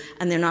do,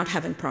 and they're not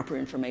having proper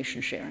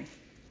information sharing.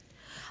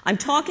 I'm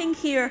talking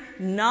here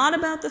not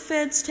about the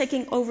feds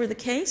taking over the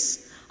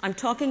case. I'm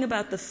talking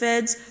about the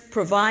feds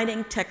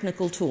providing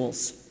technical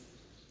tools.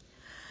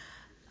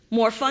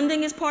 More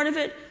funding is part of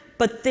it,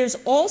 but there's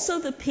also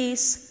the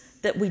piece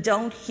that we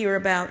don't hear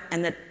about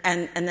and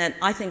that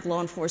I think law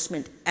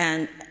enforcement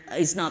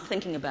is not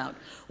thinking about,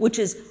 which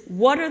is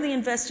what are the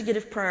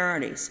investigative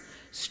priorities?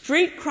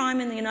 Street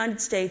crime in the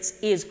United States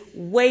is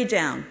way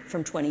down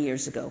from 20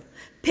 years ago.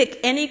 Pick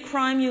any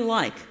crime you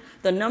like.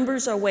 The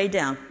numbers are way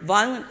down.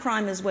 Violent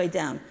crime is way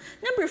down.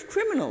 Number of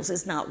criminals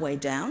is not way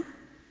down.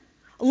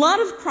 A lot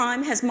of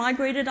crime has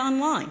migrated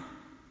online.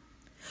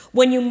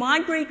 When you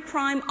migrate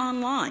crime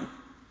online,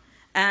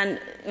 and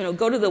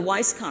go to the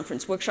Weiss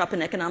conference, Workshop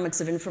in Economics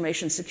of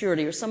Information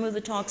Security, or some of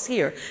the talks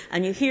here,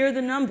 and you hear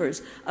the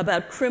numbers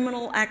about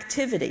criminal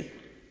activity.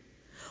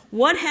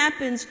 What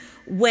happens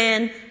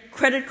when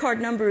credit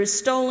card number is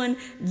stolen,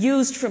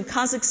 used from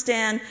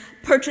Kazakhstan,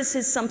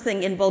 purchases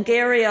something in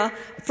Bulgaria,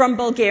 from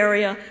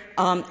Bulgaria,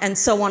 and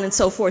so on and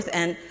so forth?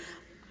 And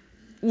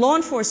law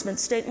enforcement,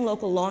 state and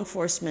local law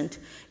enforcement,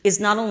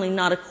 is not only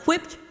not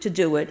equipped to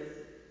do it,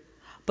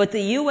 but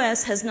the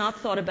U.S. has not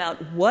thought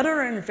about what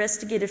are our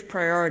investigative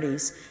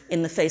priorities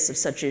in the face of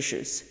such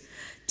issues.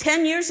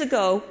 10 years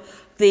ago,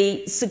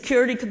 the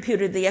security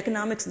computer, the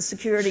economics and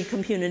security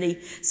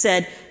community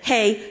said,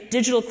 hey,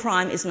 digital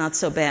crime is not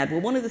so bad.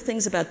 Well, one of the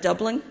things about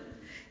doubling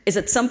is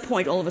at some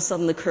point, all of a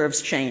sudden, the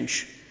curves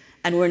change.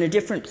 And we're in a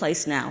different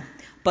place now.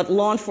 But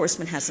law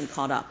enforcement hasn't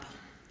caught up.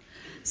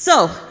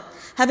 So,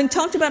 having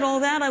talked about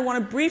all that, I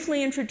want to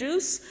briefly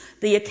introduce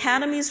the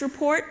Academy's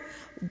report.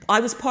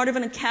 I was part of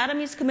an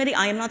Academies committee.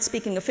 I am not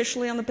speaking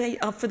officially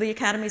for the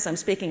Academies. I'm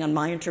speaking on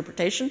my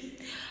interpretation.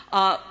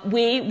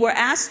 We were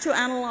asked to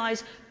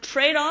analyze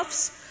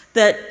trade-offs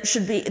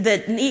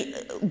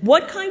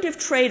what kind of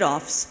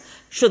trade-offs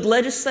should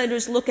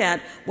legislators look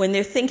at when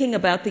they're thinking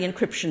about the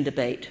encryption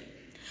debate?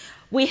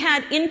 We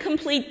had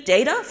incomplete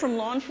data from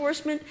law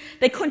enforcement.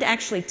 They couldn't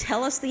actually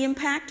tell us the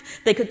impact.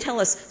 They could tell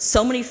us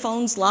so many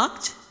phones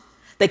locked.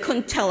 They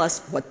couldn't tell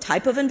us what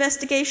type of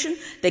investigation.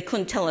 They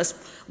couldn't tell us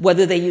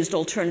whether they used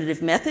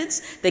alternative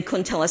methods. They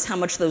couldn't tell us how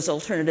much those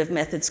alternative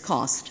methods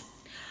cost.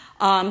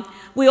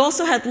 We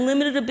also had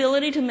limited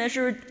ability to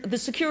measure the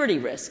security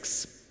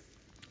risks.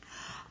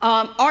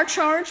 Our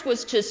charge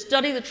was to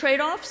study the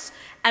trade-offs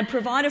and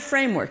provide a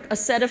framework, a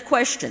set of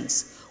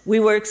questions. We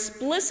were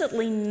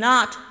explicitly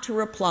not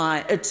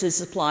to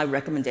supply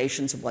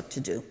recommendations of what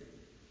to do.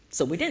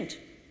 So we didn't.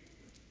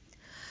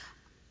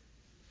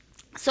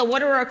 So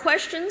what are our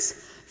questions?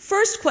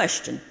 First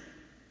question,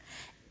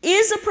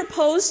 is a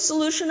proposed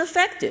solution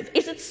effective?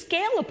 Is it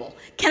scalable?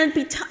 Can it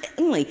be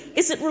timely?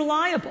 Is it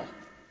reliable?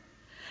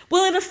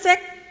 Will it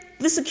affect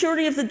the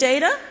security of the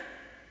data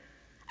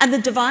and the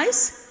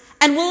device?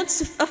 And will it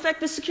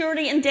affect the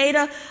security and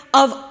data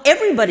of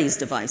everybody's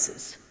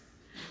devices?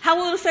 How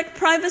will it affect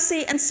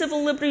privacy and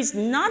civil liberties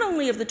not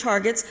only of the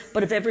targets,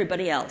 but of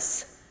everybody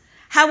else?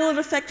 How will it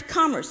affect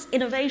commerce,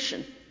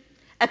 innovation,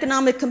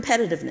 economic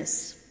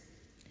competitiveness?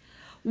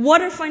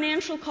 What are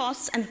financial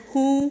costs and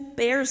who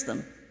bears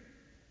them?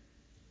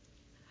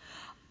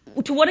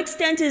 To what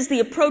extent is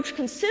the approach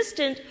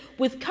consistent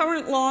with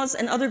current laws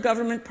and other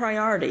government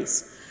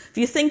priorities? If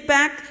you think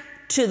back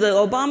to the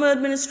Obama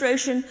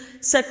administration,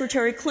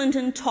 Secretary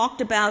Clinton talked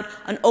about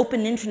an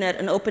open internet,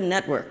 an open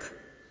network.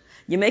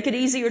 You make it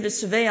easier to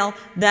surveil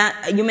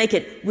that, you make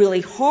it really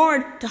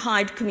hard to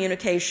hide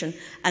communication,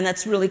 and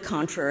that's really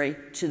contrary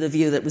to the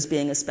view that was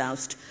being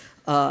espoused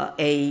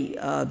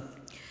a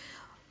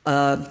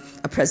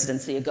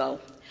presidency ago.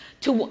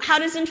 How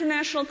does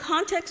international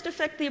context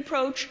affect the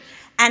approach,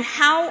 and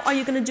how are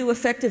you going to do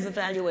effective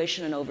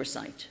evaluation and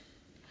oversight?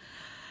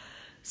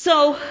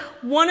 So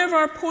one of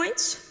our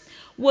points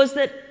was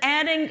that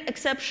adding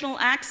exceptional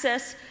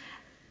access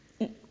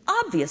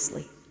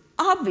obviously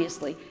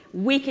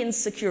weakens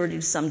security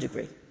to some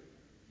degree.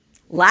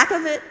 Lack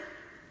of it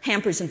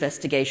hampers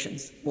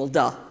investigations. Well,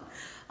 duh.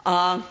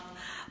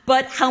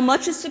 But how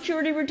much is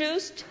security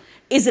reduced?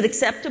 Is it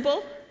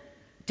acceptable?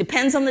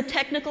 Depends on the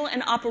technical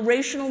and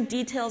operational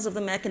details of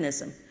the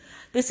mechanism.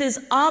 This is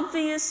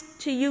obvious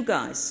to you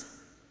guys.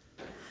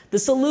 The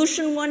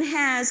solution one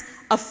has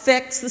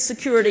affects the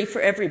security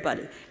for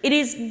everybody. It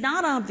is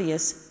not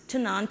obvious to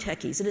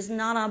non-techies. It is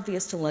not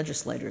obvious to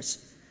legislators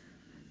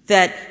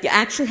that you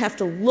actually have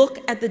to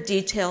look at the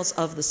details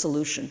of the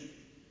solution.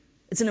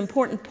 It's an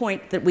important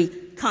point that we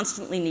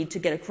constantly need to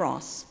get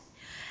across.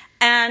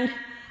 And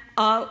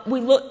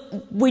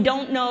we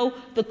don't know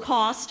the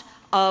cost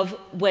of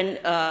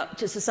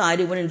to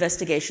society when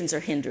investigations are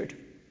hindered.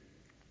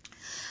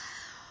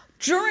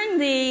 During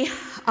the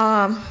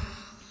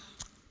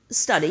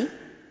study,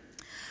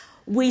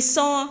 we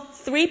saw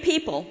 3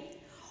 people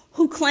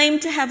who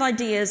claimed to have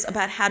ideas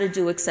about how to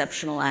do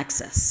exceptional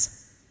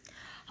access.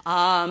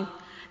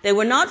 They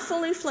were not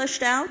fully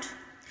fleshed out,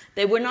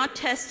 they were not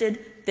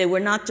tested, they were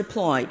not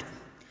deployed.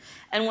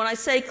 And when I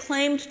say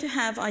claimed to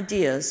have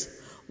ideas,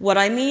 what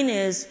I mean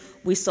is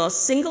we saw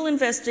single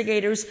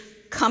investigators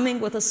coming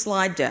with a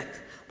slide deck.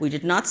 We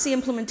did not see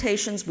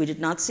implementations, we did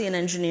not see an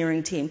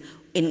engineering team,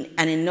 and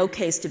in no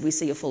case did we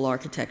see a full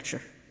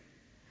architecture.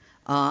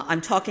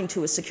 I'm talking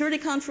to a security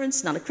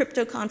conference, not a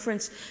crypto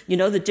conference. You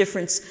know the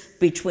difference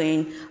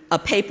between a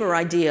paper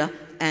idea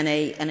and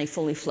a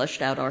fully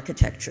fleshed out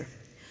architecture.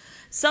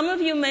 Some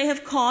of you may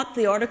have caught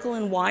the article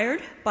in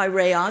Wired by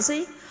Ray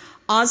Ozzie.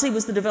 Ozzie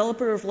was the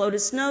developer of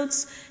Lotus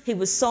Notes. He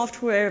was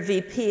software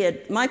VP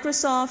at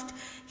Microsoft.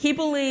 He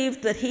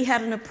believed that he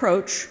had an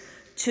approach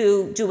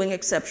to doing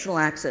exceptional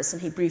access,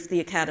 and he briefed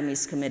the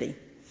Academy's committee.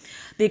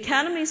 The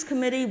Academy's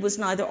committee was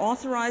neither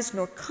authorized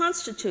nor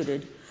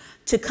constituted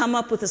to come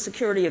up with a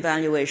security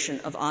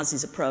evaluation of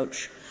Ozzie's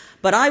approach.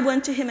 But I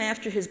went to him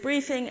after his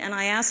briefing and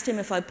I asked him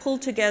if I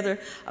pulled together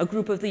a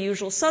group of the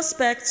usual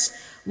suspects,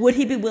 would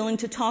he be willing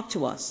to talk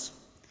to us?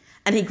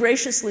 And he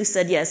graciously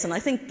said yes, and I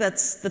think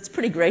that's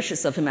pretty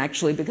gracious of him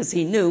actually, because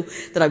he knew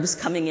that I was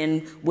coming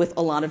in with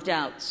a lot of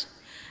doubts.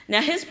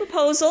 Now his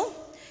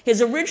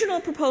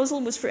original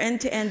proposal was for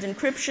end-to-end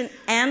encryption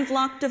and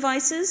locked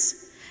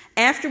devices.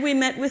 After we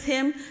met with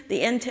him,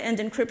 the end-to-end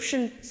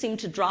encryption seemed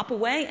to drop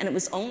away, and it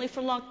was only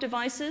for locked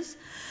devices.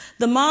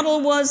 The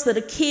model was that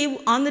a key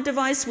on the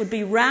device would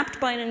be wrapped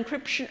by an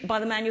encryption by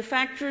the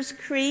manufacturer's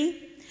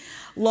key.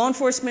 Law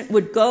enforcement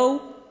would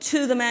go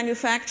to the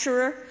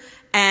manufacturer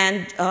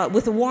and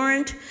with a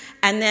warrant,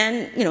 and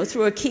then,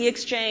 through a key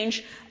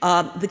exchange,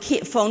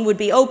 the phone would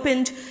be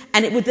opened,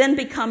 and it would then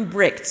become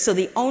bricked. So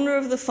the owner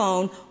of the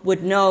phone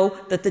would know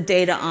that the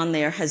data on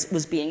there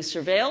was being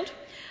surveilled.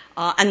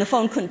 And the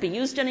phone couldn't be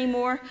used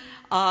anymore.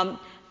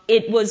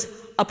 It was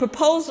a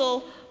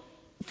proposal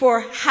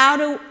for how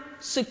to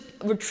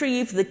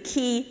retrieve the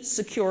key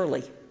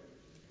securely.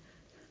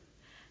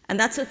 And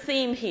that's a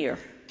theme here.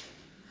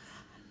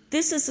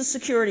 This is a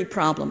security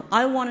problem.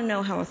 I want to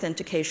know how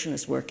authentication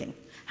is working.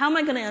 How am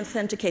I going to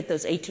authenticate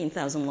those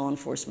 18,000 law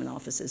enforcement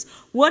offices?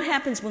 What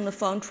happens when the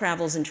phone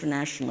travels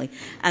internationally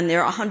and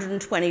there are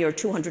 120 or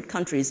 200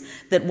 countries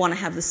that want to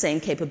have the same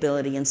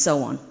capability and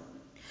so on?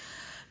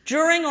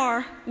 During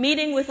our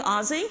meeting with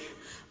Ozzy,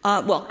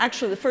 well,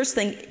 actually the first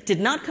thing did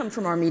not come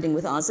from our meeting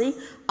with Ozzy.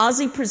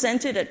 Ozzy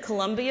presented at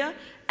Columbia,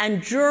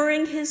 and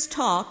during his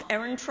talk,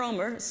 Aaron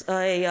Tromer,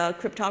 a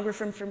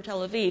cryptographer from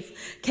Tel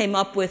Aviv, came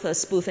up with a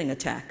spoofing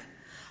attack,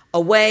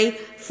 a way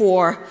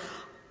for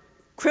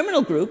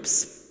criminal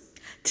groups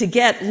to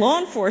get law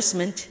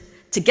enforcement,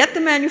 to get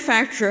the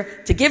manufacturer,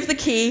 to give the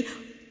key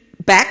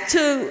back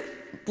to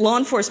law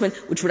enforcement,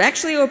 which would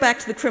actually go back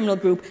to the criminal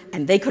group,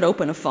 and they could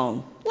open a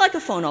phone, like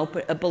a phone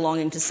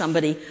belonging to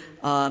somebody,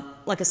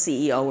 like a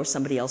CEO or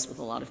somebody else with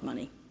a lot of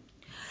money.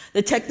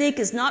 The technique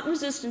is not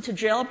resistant to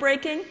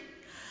jailbreaking.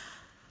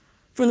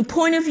 From the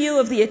point of view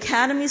of the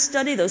Academy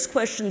study, those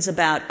questions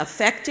about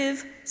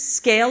effective,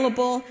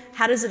 scalable,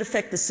 how does it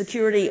affect the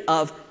security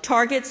of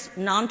targets,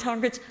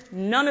 non-targets,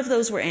 none of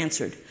those were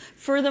answered.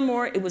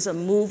 Furthermore, it was a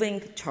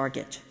moving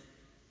target.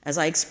 As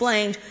I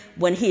explained,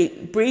 when he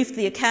briefed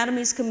the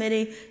Academy's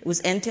committee, it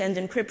was end-to-end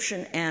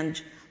encryption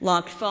and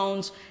locked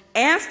phones.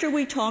 After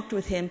we talked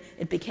with him,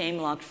 it became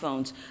locked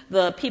phones.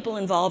 The people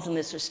involved in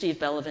this are Steve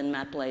Belevin,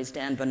 Matt Blaze,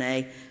 Dan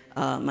Bonet,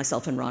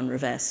 myself, and Ron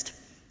Rivest.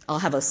 I'll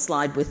have a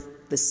slide with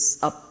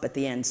this up at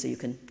the end so you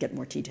can get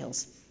more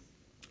details.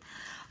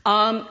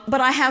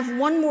 But I have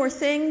one more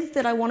thing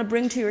that I want to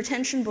bring to your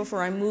attention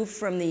before I move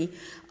from the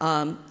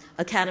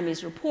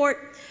Academy's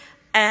report,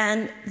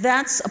 and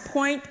that's a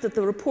point that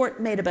the report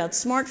made about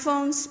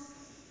smartphones.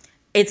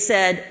 It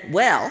said,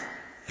 well,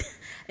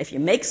 if you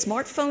make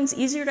smartphones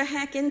easier to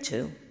hack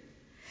into,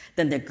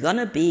 then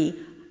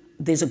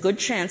there's a good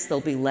chance they'll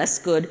be less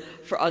good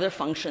for other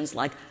functions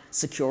like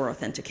secure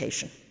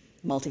authentication,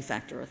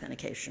 multi-factor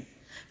authentication.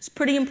 It's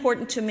pretty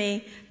important to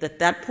me that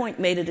that point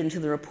made it into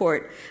the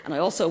report, and I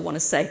also want to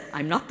say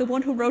I'm not the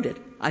one who wrote it.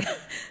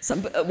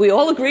 We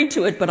all agreed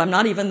to it, but I'm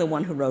not even the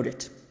one who wrote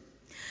it.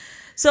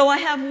 So I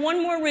have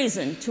one more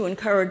reason to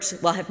encourage,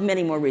 well, I have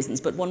many more reasons,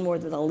 but one more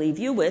that I'll leave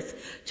you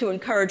with, to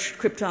encourage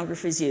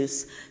cryptography's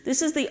use.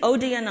 This is the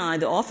ODNI,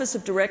 the Office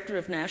of Director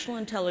of National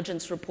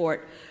Intelligence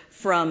report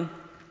from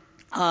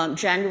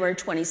January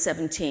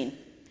 2017.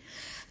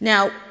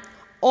 Now,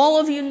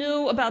 all of you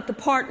knew about the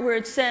part where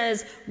it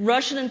says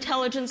Russian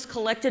intelligence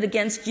collected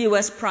against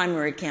U.S.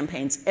 primary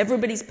campaigns.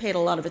 Everybody's paid a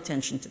lot of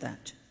attention to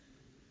that.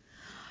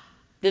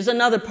 There's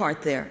another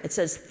part there. It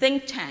says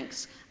think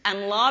tanks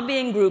and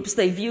lobbying groups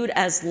they viewed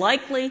as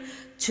likely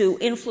to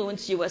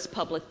influence U.S.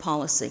 public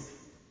policy.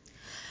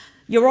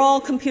 You're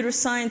all computer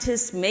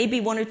scientists.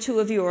 Maybe one or two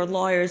of you are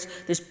lawyers.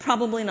 There's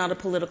probably not a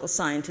political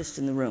scientist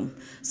in the room.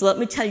 So let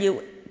me tell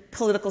you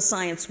Political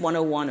Science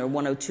 101 or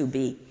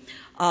 102B.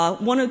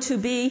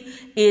 102B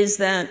is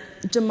that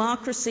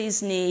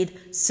democracies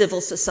need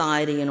civil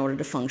society in order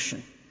to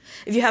function.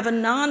 If you have a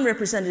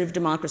non-representative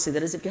democracy,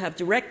 that is, if you have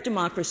direct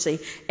democracy,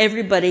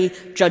 everybody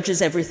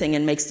judges everything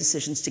and makes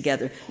decisions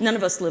together. None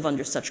of us live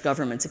under such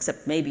governments,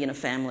 except maybe in a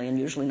family, and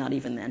usually not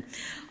even then.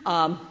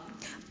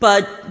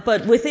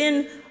 But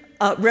within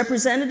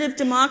representative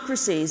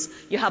democracies,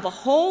 you have a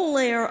whole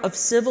layer of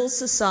civil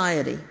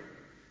society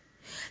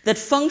that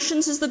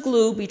functions as the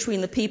glue between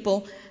the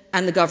people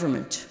and the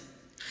government.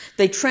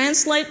 They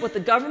translate what the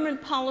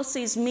government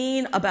policies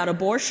mean about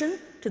abortion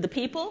to the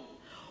people,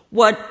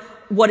 what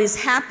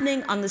is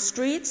happening on the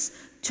streets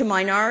to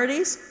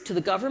minorities, to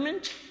the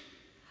government.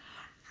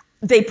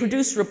 They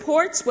produce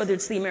reports, whether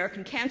it's the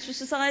American Cancer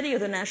Society or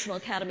the National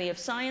Academy of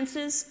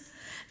Sciences.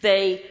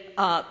 They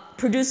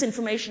produce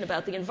information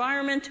about the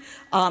environment,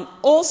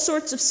 all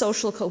sorts of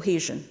social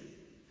cohesion.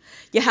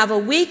 You have a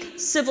weak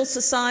civil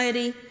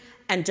society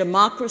and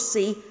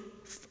democracy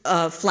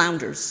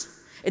flounders.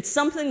 It's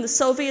something the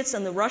Soviets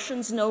and the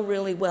Russians know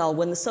really well.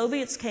 When the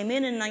Soviets came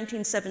in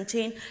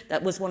 1917,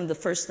 that was one of the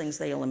first things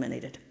they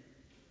eliminated.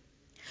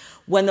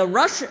 When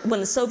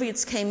the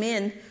Soviets came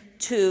in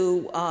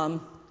to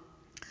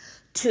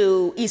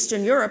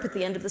Eastern Europe at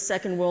the end of the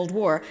Second World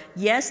War,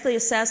 yes, they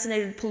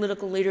assassinated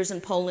political leaders in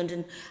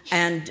Poland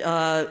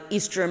and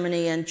East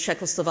Germany and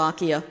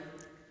Czechoslovakia.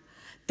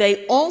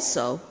 They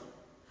also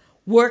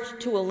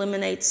worked to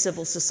eliminate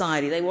civil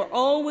society. They were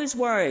always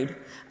worried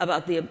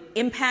about the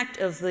impact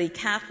of the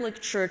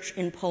Catholic Church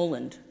in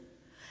Poland.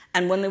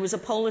 And when there was a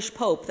Polish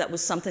pope, that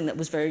was something that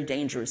was very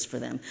dangerous for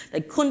them.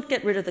 They couldn't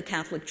get rid of the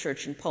Catholic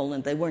Church in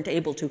Poland. They weren't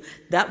able to.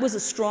 That was a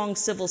strong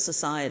civil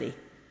society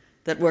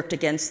that worked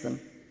against them.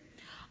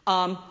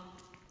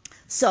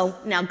 So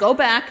now go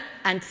back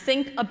and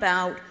think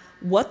about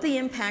what the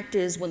impact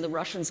is when the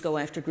Russians go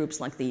after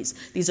groups like these.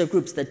 These are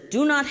groups that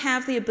do not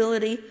have the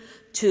ability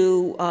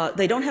to,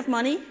 they don't have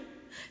money,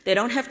 they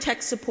don't have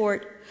tech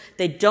support,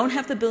 they don't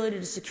have the ability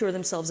to secure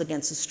themselves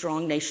against a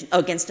strong nation,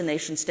 against a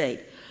nation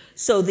state.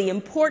 So the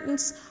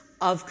importance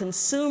of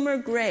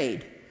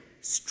consumer-grade,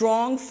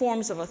 strong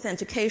forms of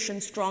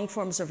authentication, strong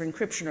forms of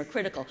encryption are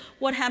critical.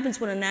 What happens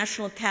when a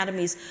National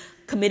Academy's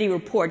committee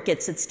report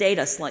gets its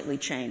data slightly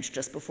changed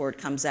just before it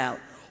comes out?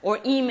 or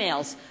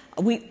emails.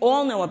 We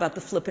all know about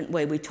the flippant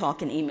way we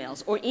talk in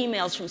emails, or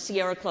emails from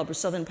Sierra Club or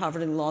Southern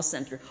Poverty Law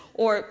Center,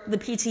 or the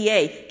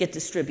PTA get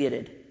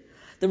distributed.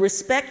 The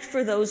respect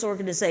for those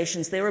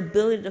organizations, their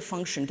ability to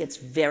function, gets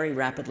very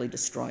rapidly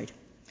destroyed.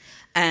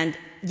 And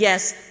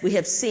yes, we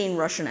have seen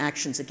Russian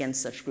actions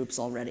against such groups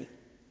already.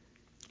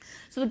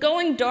 So the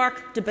going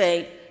dark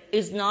debate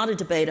is not a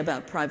debate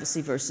about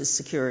privacy versus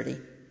security.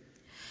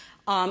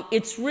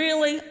 It's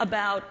really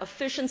about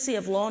efficiency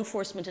of law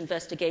enforcement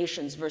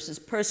investigations versus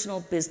personal,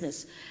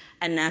 business,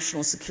 and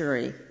national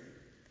security.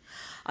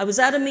 I was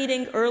at a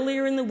meeting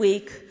earlier in the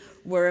week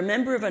where a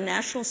member of a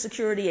national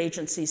security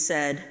agency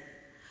said,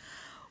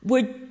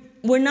 we're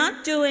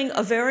not doing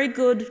a very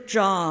good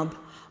job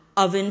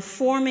of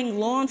informing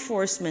law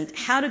enforcement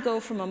how to go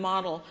from a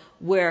model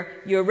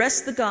where you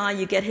arrest the guy,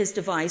 you get his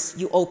device,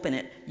 you open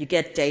it, you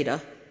get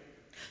data,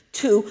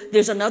 to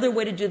there's another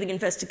way to do the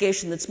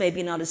investigation that's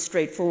maybe not as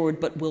straightforward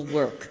but will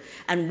work.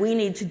 And we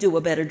need to do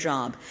a better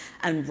job.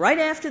 And right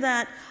after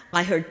that,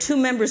 I heard two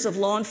members of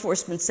law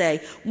enforcement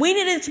say, we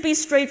need it to be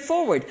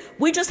straightforward.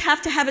 We just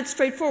have to have it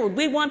straightforward.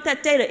 We want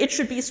that data. It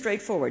should be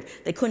straightforward.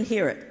 They couldn't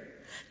hear it.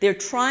 They're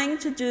trying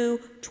to do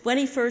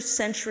 21st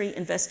century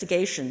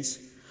investigations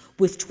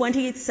with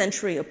 20th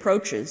century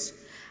approaches.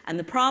 And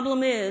the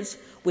problem is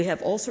we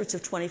have all sorts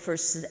of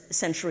 21st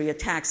century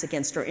attacks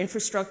against our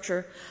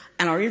infrastructure,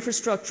 and our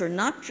infrastructure,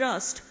 not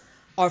just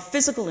our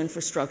physical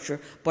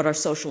infrastructure, but our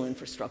social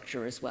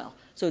infrastructure as well.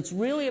 So it's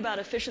really about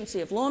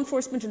efficiency of law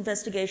enforcement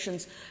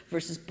investigations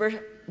versus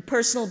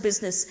personal,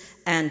 business,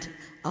 and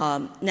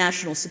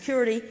national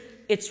security.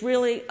 It's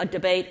really a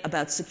debate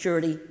about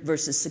security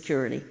versus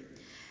security.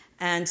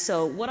 And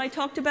so what I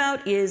talked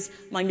about is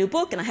my new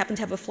book, and I happen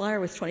to have a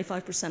flyer with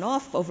 25%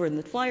 off over in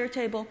the flyer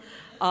table,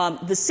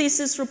 the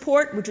CSIS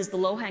report, which is the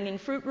low-hanging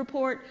fruit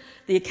report,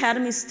 the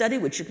Academy study,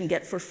 which you can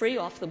get for free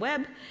off the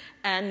web,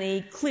 and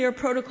the clear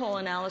protocol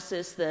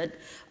analysis that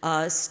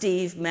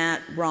Steve,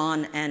 Matt,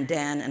 Ron, and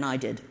Dan and I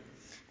did.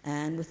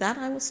 And with that,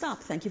 I will stop.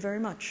 Thank you very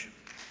much.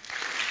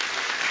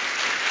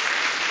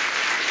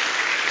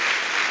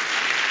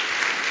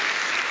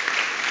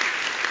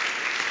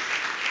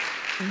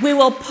 We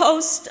will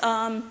post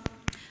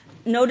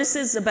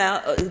notices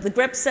about the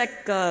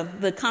GREPSEC,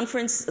 the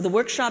conference, the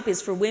workshop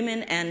is for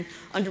women and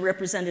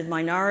underrepresented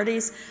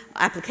minorities.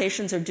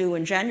 Applications are due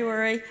in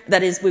January.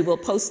 That is, we will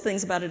post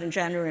things about it in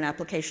January, and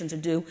applications are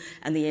due,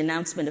 and the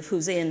announcement of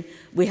who's in,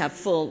 we have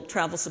full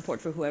travel support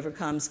for whoever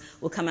comes,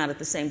 will come out at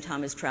the same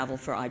time as travel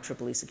for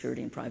IEEE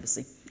security and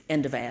privacy.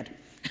 End of ad.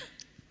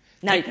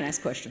 Now you can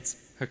ask questions.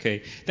 Okay.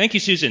 Thank you,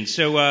 Susan.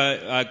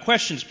 So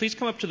questions, please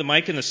come up to the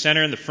mic in the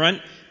center in the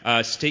front.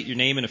 State your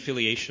name and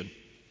affiliation.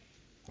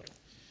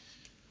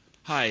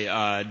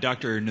 Hi,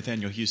 Dr.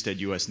 Nathaniel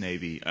Husted, U.S.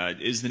 Navy.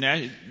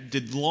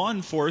 Did law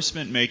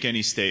enforcement make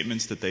any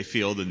statements that they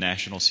feel the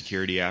national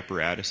security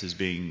apparatus is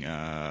being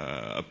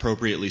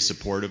appropriately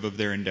supportive of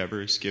their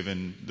endeavors,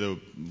 given the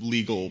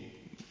legal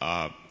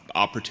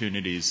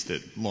opportunities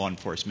that law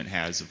enforcement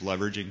has of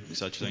leveraging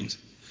such things?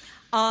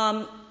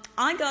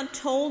 I got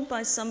told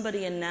by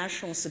somebody in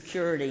national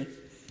security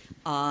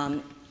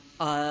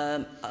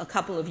a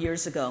couple of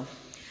years ago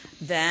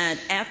that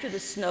after the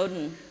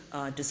Snowden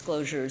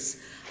disclosures,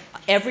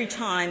 every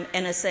time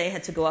NSA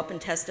had to go up and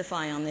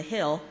testify on the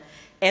Hill,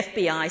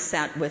 FBI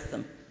sat with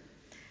them.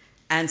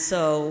 And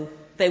so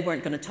they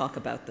weren't going to talk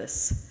about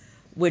this,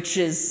 which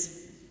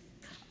is,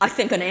 I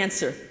think, an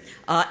answer.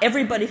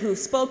 Everybody who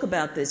spoke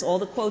about this, all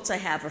the quotes I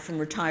have are from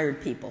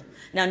retired people.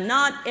 Now,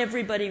 not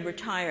everybody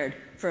retired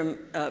from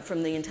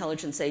the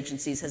intelligence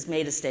agencies has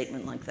made a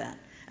statement like that,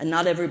 and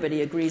not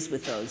everybody agrees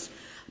with those.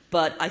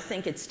 But I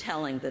think it's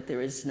telling that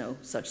there is no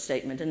such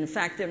statement. And in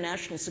fact, their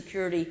National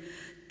Security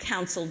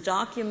Council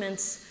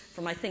documents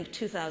from, I think,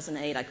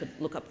 2008, I could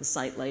look up the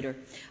site later,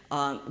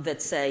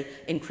 that say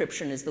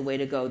encryption is the way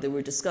to go. There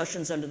were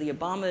discussions under the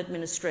Obama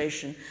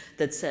administration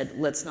that said,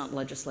 let's not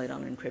legislate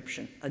on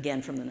encryption,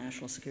 again from the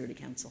National Security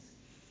Council.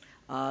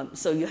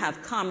 So you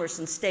have commerce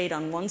and state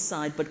on one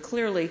side, but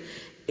clearly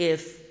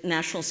if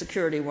national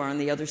security were on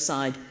the other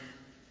side,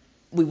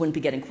 we wouldn't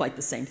be getting quite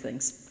the same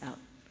things out.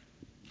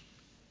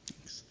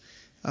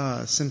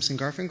 Simpson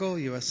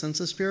Garfinkel, U.S.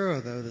 Census Bureau,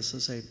 although this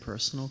is a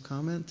personal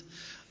comment.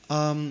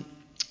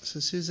 So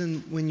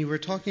Susan, when you were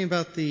talking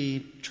about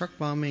the truck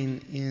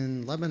bombing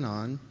in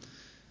Lebanon,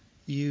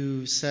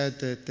 you said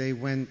that they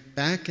went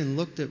back and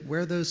looked at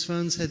where those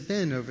phones had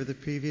been over the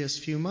previous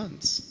few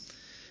months.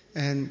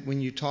 And when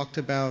you talked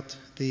about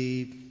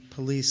the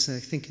police, I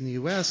think in the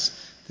U.S.,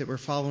 that were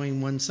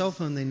following one cell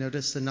phone, they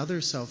noticed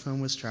another cell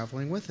phone was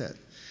traveling with it.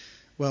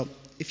 Well,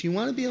 if you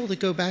want to be able to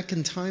go back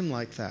in time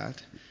like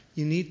that,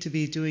 you need to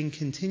be doing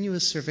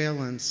continuous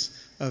surveillance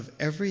of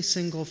every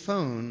single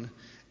phone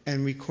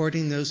and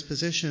recording those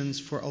positions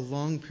for a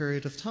long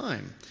period of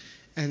time.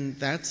 And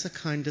that's the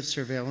kind of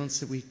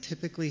surveillance that we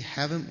typically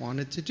haven't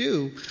wanted to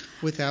do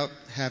without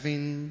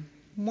having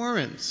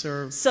warrants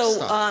or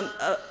stuff.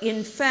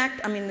 In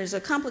fact, I mean, there's a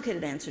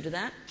complicated answer to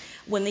that.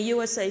 When the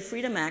USA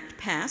Freedom Act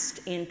passed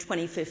in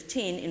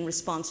 2015 in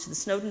response to the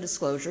Snowden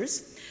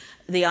disclosures,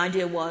 The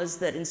idea was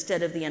that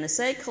instead of the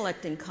NSA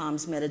collecting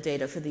comms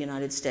metadata for the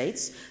United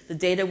States, the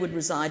data would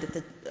reside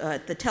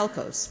at the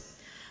telcos.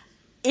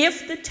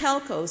 If the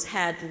telcos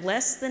had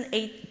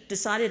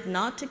decided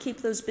not to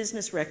keep those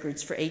business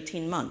records for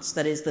 18 months,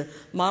 that is, the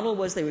model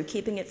was they were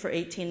keeping it for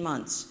 18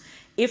 months.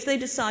 If they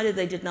decided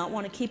they did not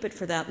want to keep it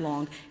for that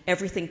long,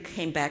 everything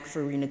came back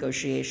for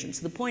renegotiation.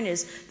 So the point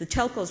is, the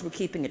telcos were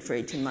keeping it for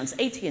 18 months.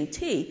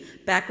 AT&T,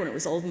 back when it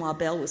was old Ma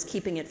Bell, was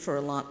keeping it for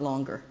a lot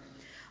longer.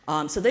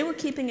 So they were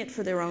keeping it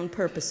for their own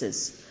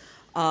purposes.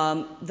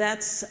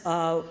 That's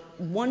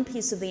one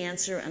piece of the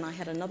answer, and I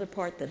had another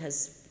part that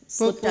has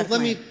slipped out of my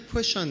Let me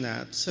push on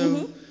that.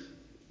 So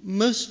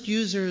most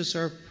users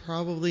are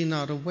probably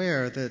not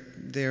aware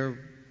that their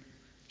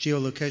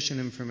geolocation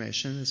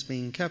information is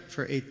being kept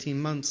for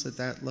 18 months at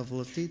that level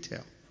of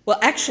detail. Well,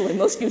 actually,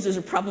 most users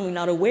are probably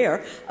not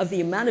aware of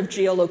the amount of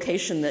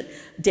geolocation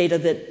data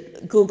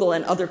that Google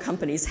and other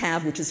companies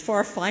have, which is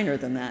far finer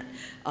than that.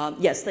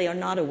 Yes, they are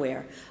not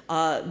aware.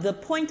 The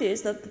point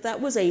is that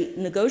was a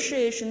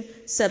negotiation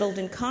settled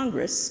in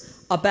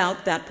Congress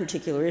about that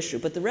particular issue.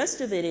 But the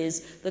rest of it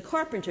is the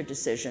Carpenter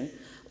decision,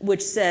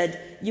 which said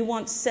you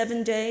want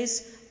 7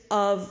 days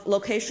of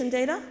location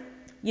data,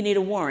 you need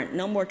a warrant,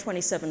 no more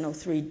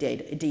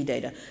 2703D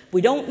data.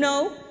 We don't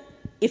know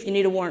if you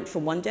need a warrant for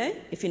 1 day,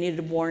 if you need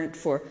a warrant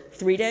for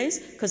 3 days,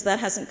 because that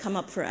hasn't come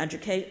up for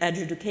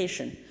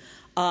adjudication.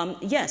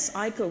 Yes,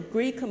 I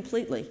agree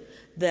completely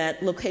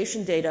that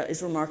location data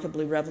is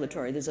remarkably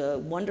revelatory. There's a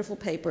wonderful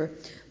paper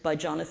by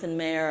Jonathan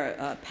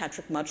Mayer,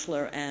 Patrick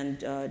Mutchler,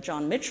 and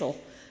John Mitchell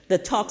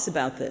that talks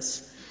about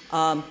this.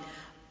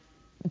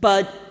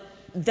 But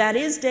that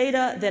is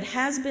data that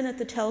has been at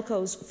the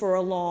telcos for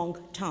a long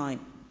time.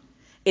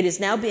 It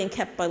is now being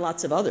kept by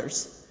lots of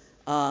others.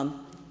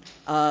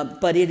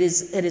 But it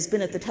has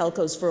been at the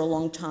telcos for a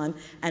long time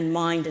and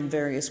mined in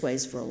various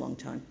ways for a long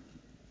time.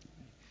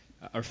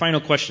 Our final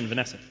question,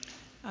 Vanessa.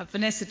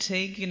 Vanessa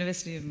Teague,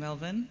 University of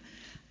Melbourne.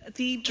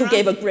 Who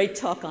gave a great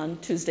talk on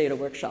Tuesday at a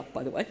workshop,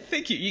 by the way.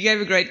 Thank you. You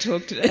gave a great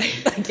talk today.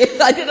 Thank you.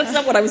 That's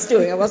not what I was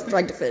doing. I wasn't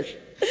trying to fish.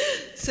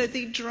 So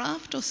the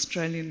draft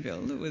Australian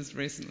bill that was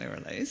recently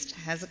released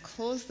has a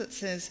clause that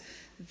says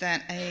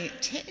that a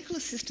technical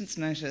assistance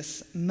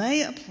notice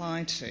may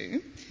apply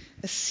to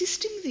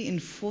assisting the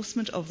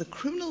enforcement of the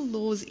criminal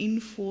laws in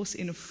force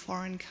in a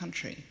foreign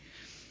country.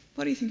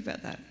 What do you think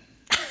about that?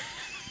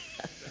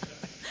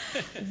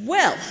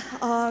 Well,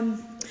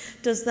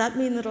 does that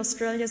mean that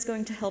Australia is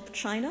going to help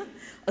China,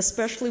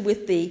 especially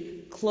with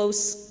the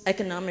close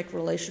economic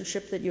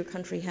relationship that your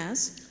country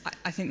has?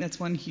 I think that's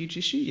one huge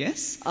issue,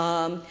 yes.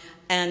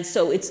 And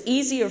so it's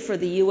easier for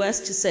the U.S.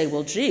 to say,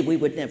 well, gee, we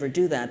would never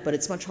do that, but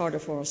it's much harder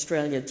for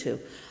Australia to.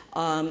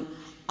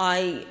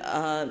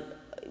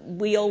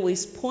 We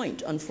always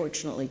point,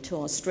 unfortunately, to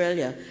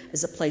Australia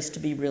as a place to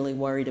be really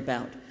worried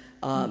about.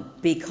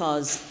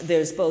 Because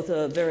there's both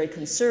a very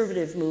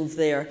conservative move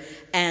there,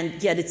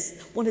 and yet it's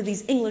one of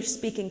these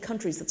English-speaking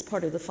countries that's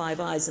part of the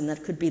Five Eyes, and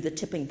that could be the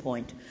tipping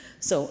point.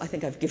 So I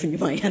think I've given you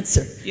my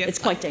answer. Yep. It's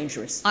quite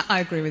dangerous. I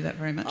agree with that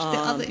very much. The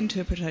other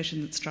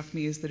interpretation that struck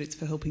me is that it's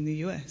for helping the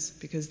US,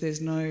 because there's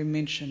no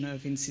mention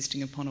of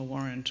insisting upon a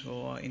warrant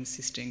or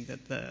insisting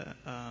that the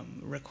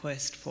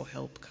request for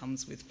help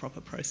comes with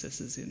proper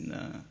processes in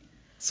the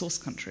source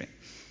country.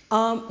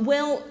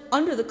 Well,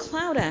 under the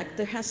Cloud Act,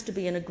 there has to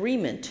be an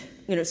agreement.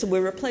 So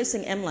we're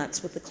replacing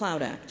MLATs with the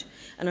Cloud Act.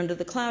 And under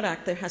the Cloud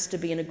Act, there has to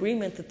be an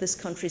agreement that this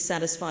country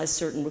satisfies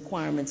certain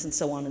requirements and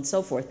so on and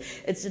so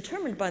forth. It's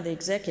determined by the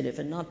executive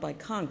and not by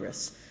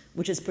Congress,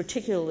 which is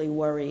particularly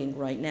worrying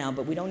right now.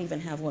 But we don't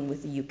even have one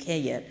with the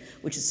UK yet,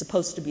 which is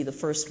supposed to be the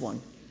first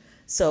one.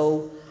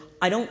 So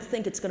I don't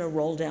think it's going to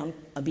roll down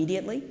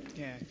immediately.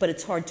 Yeah. But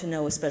it's hard to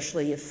know,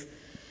 especially if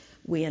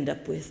we end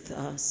up with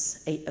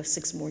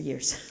 6 more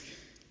years.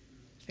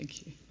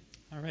 Thank you.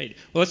 All right.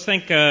 Well, let's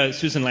thank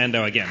Susan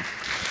Landau again.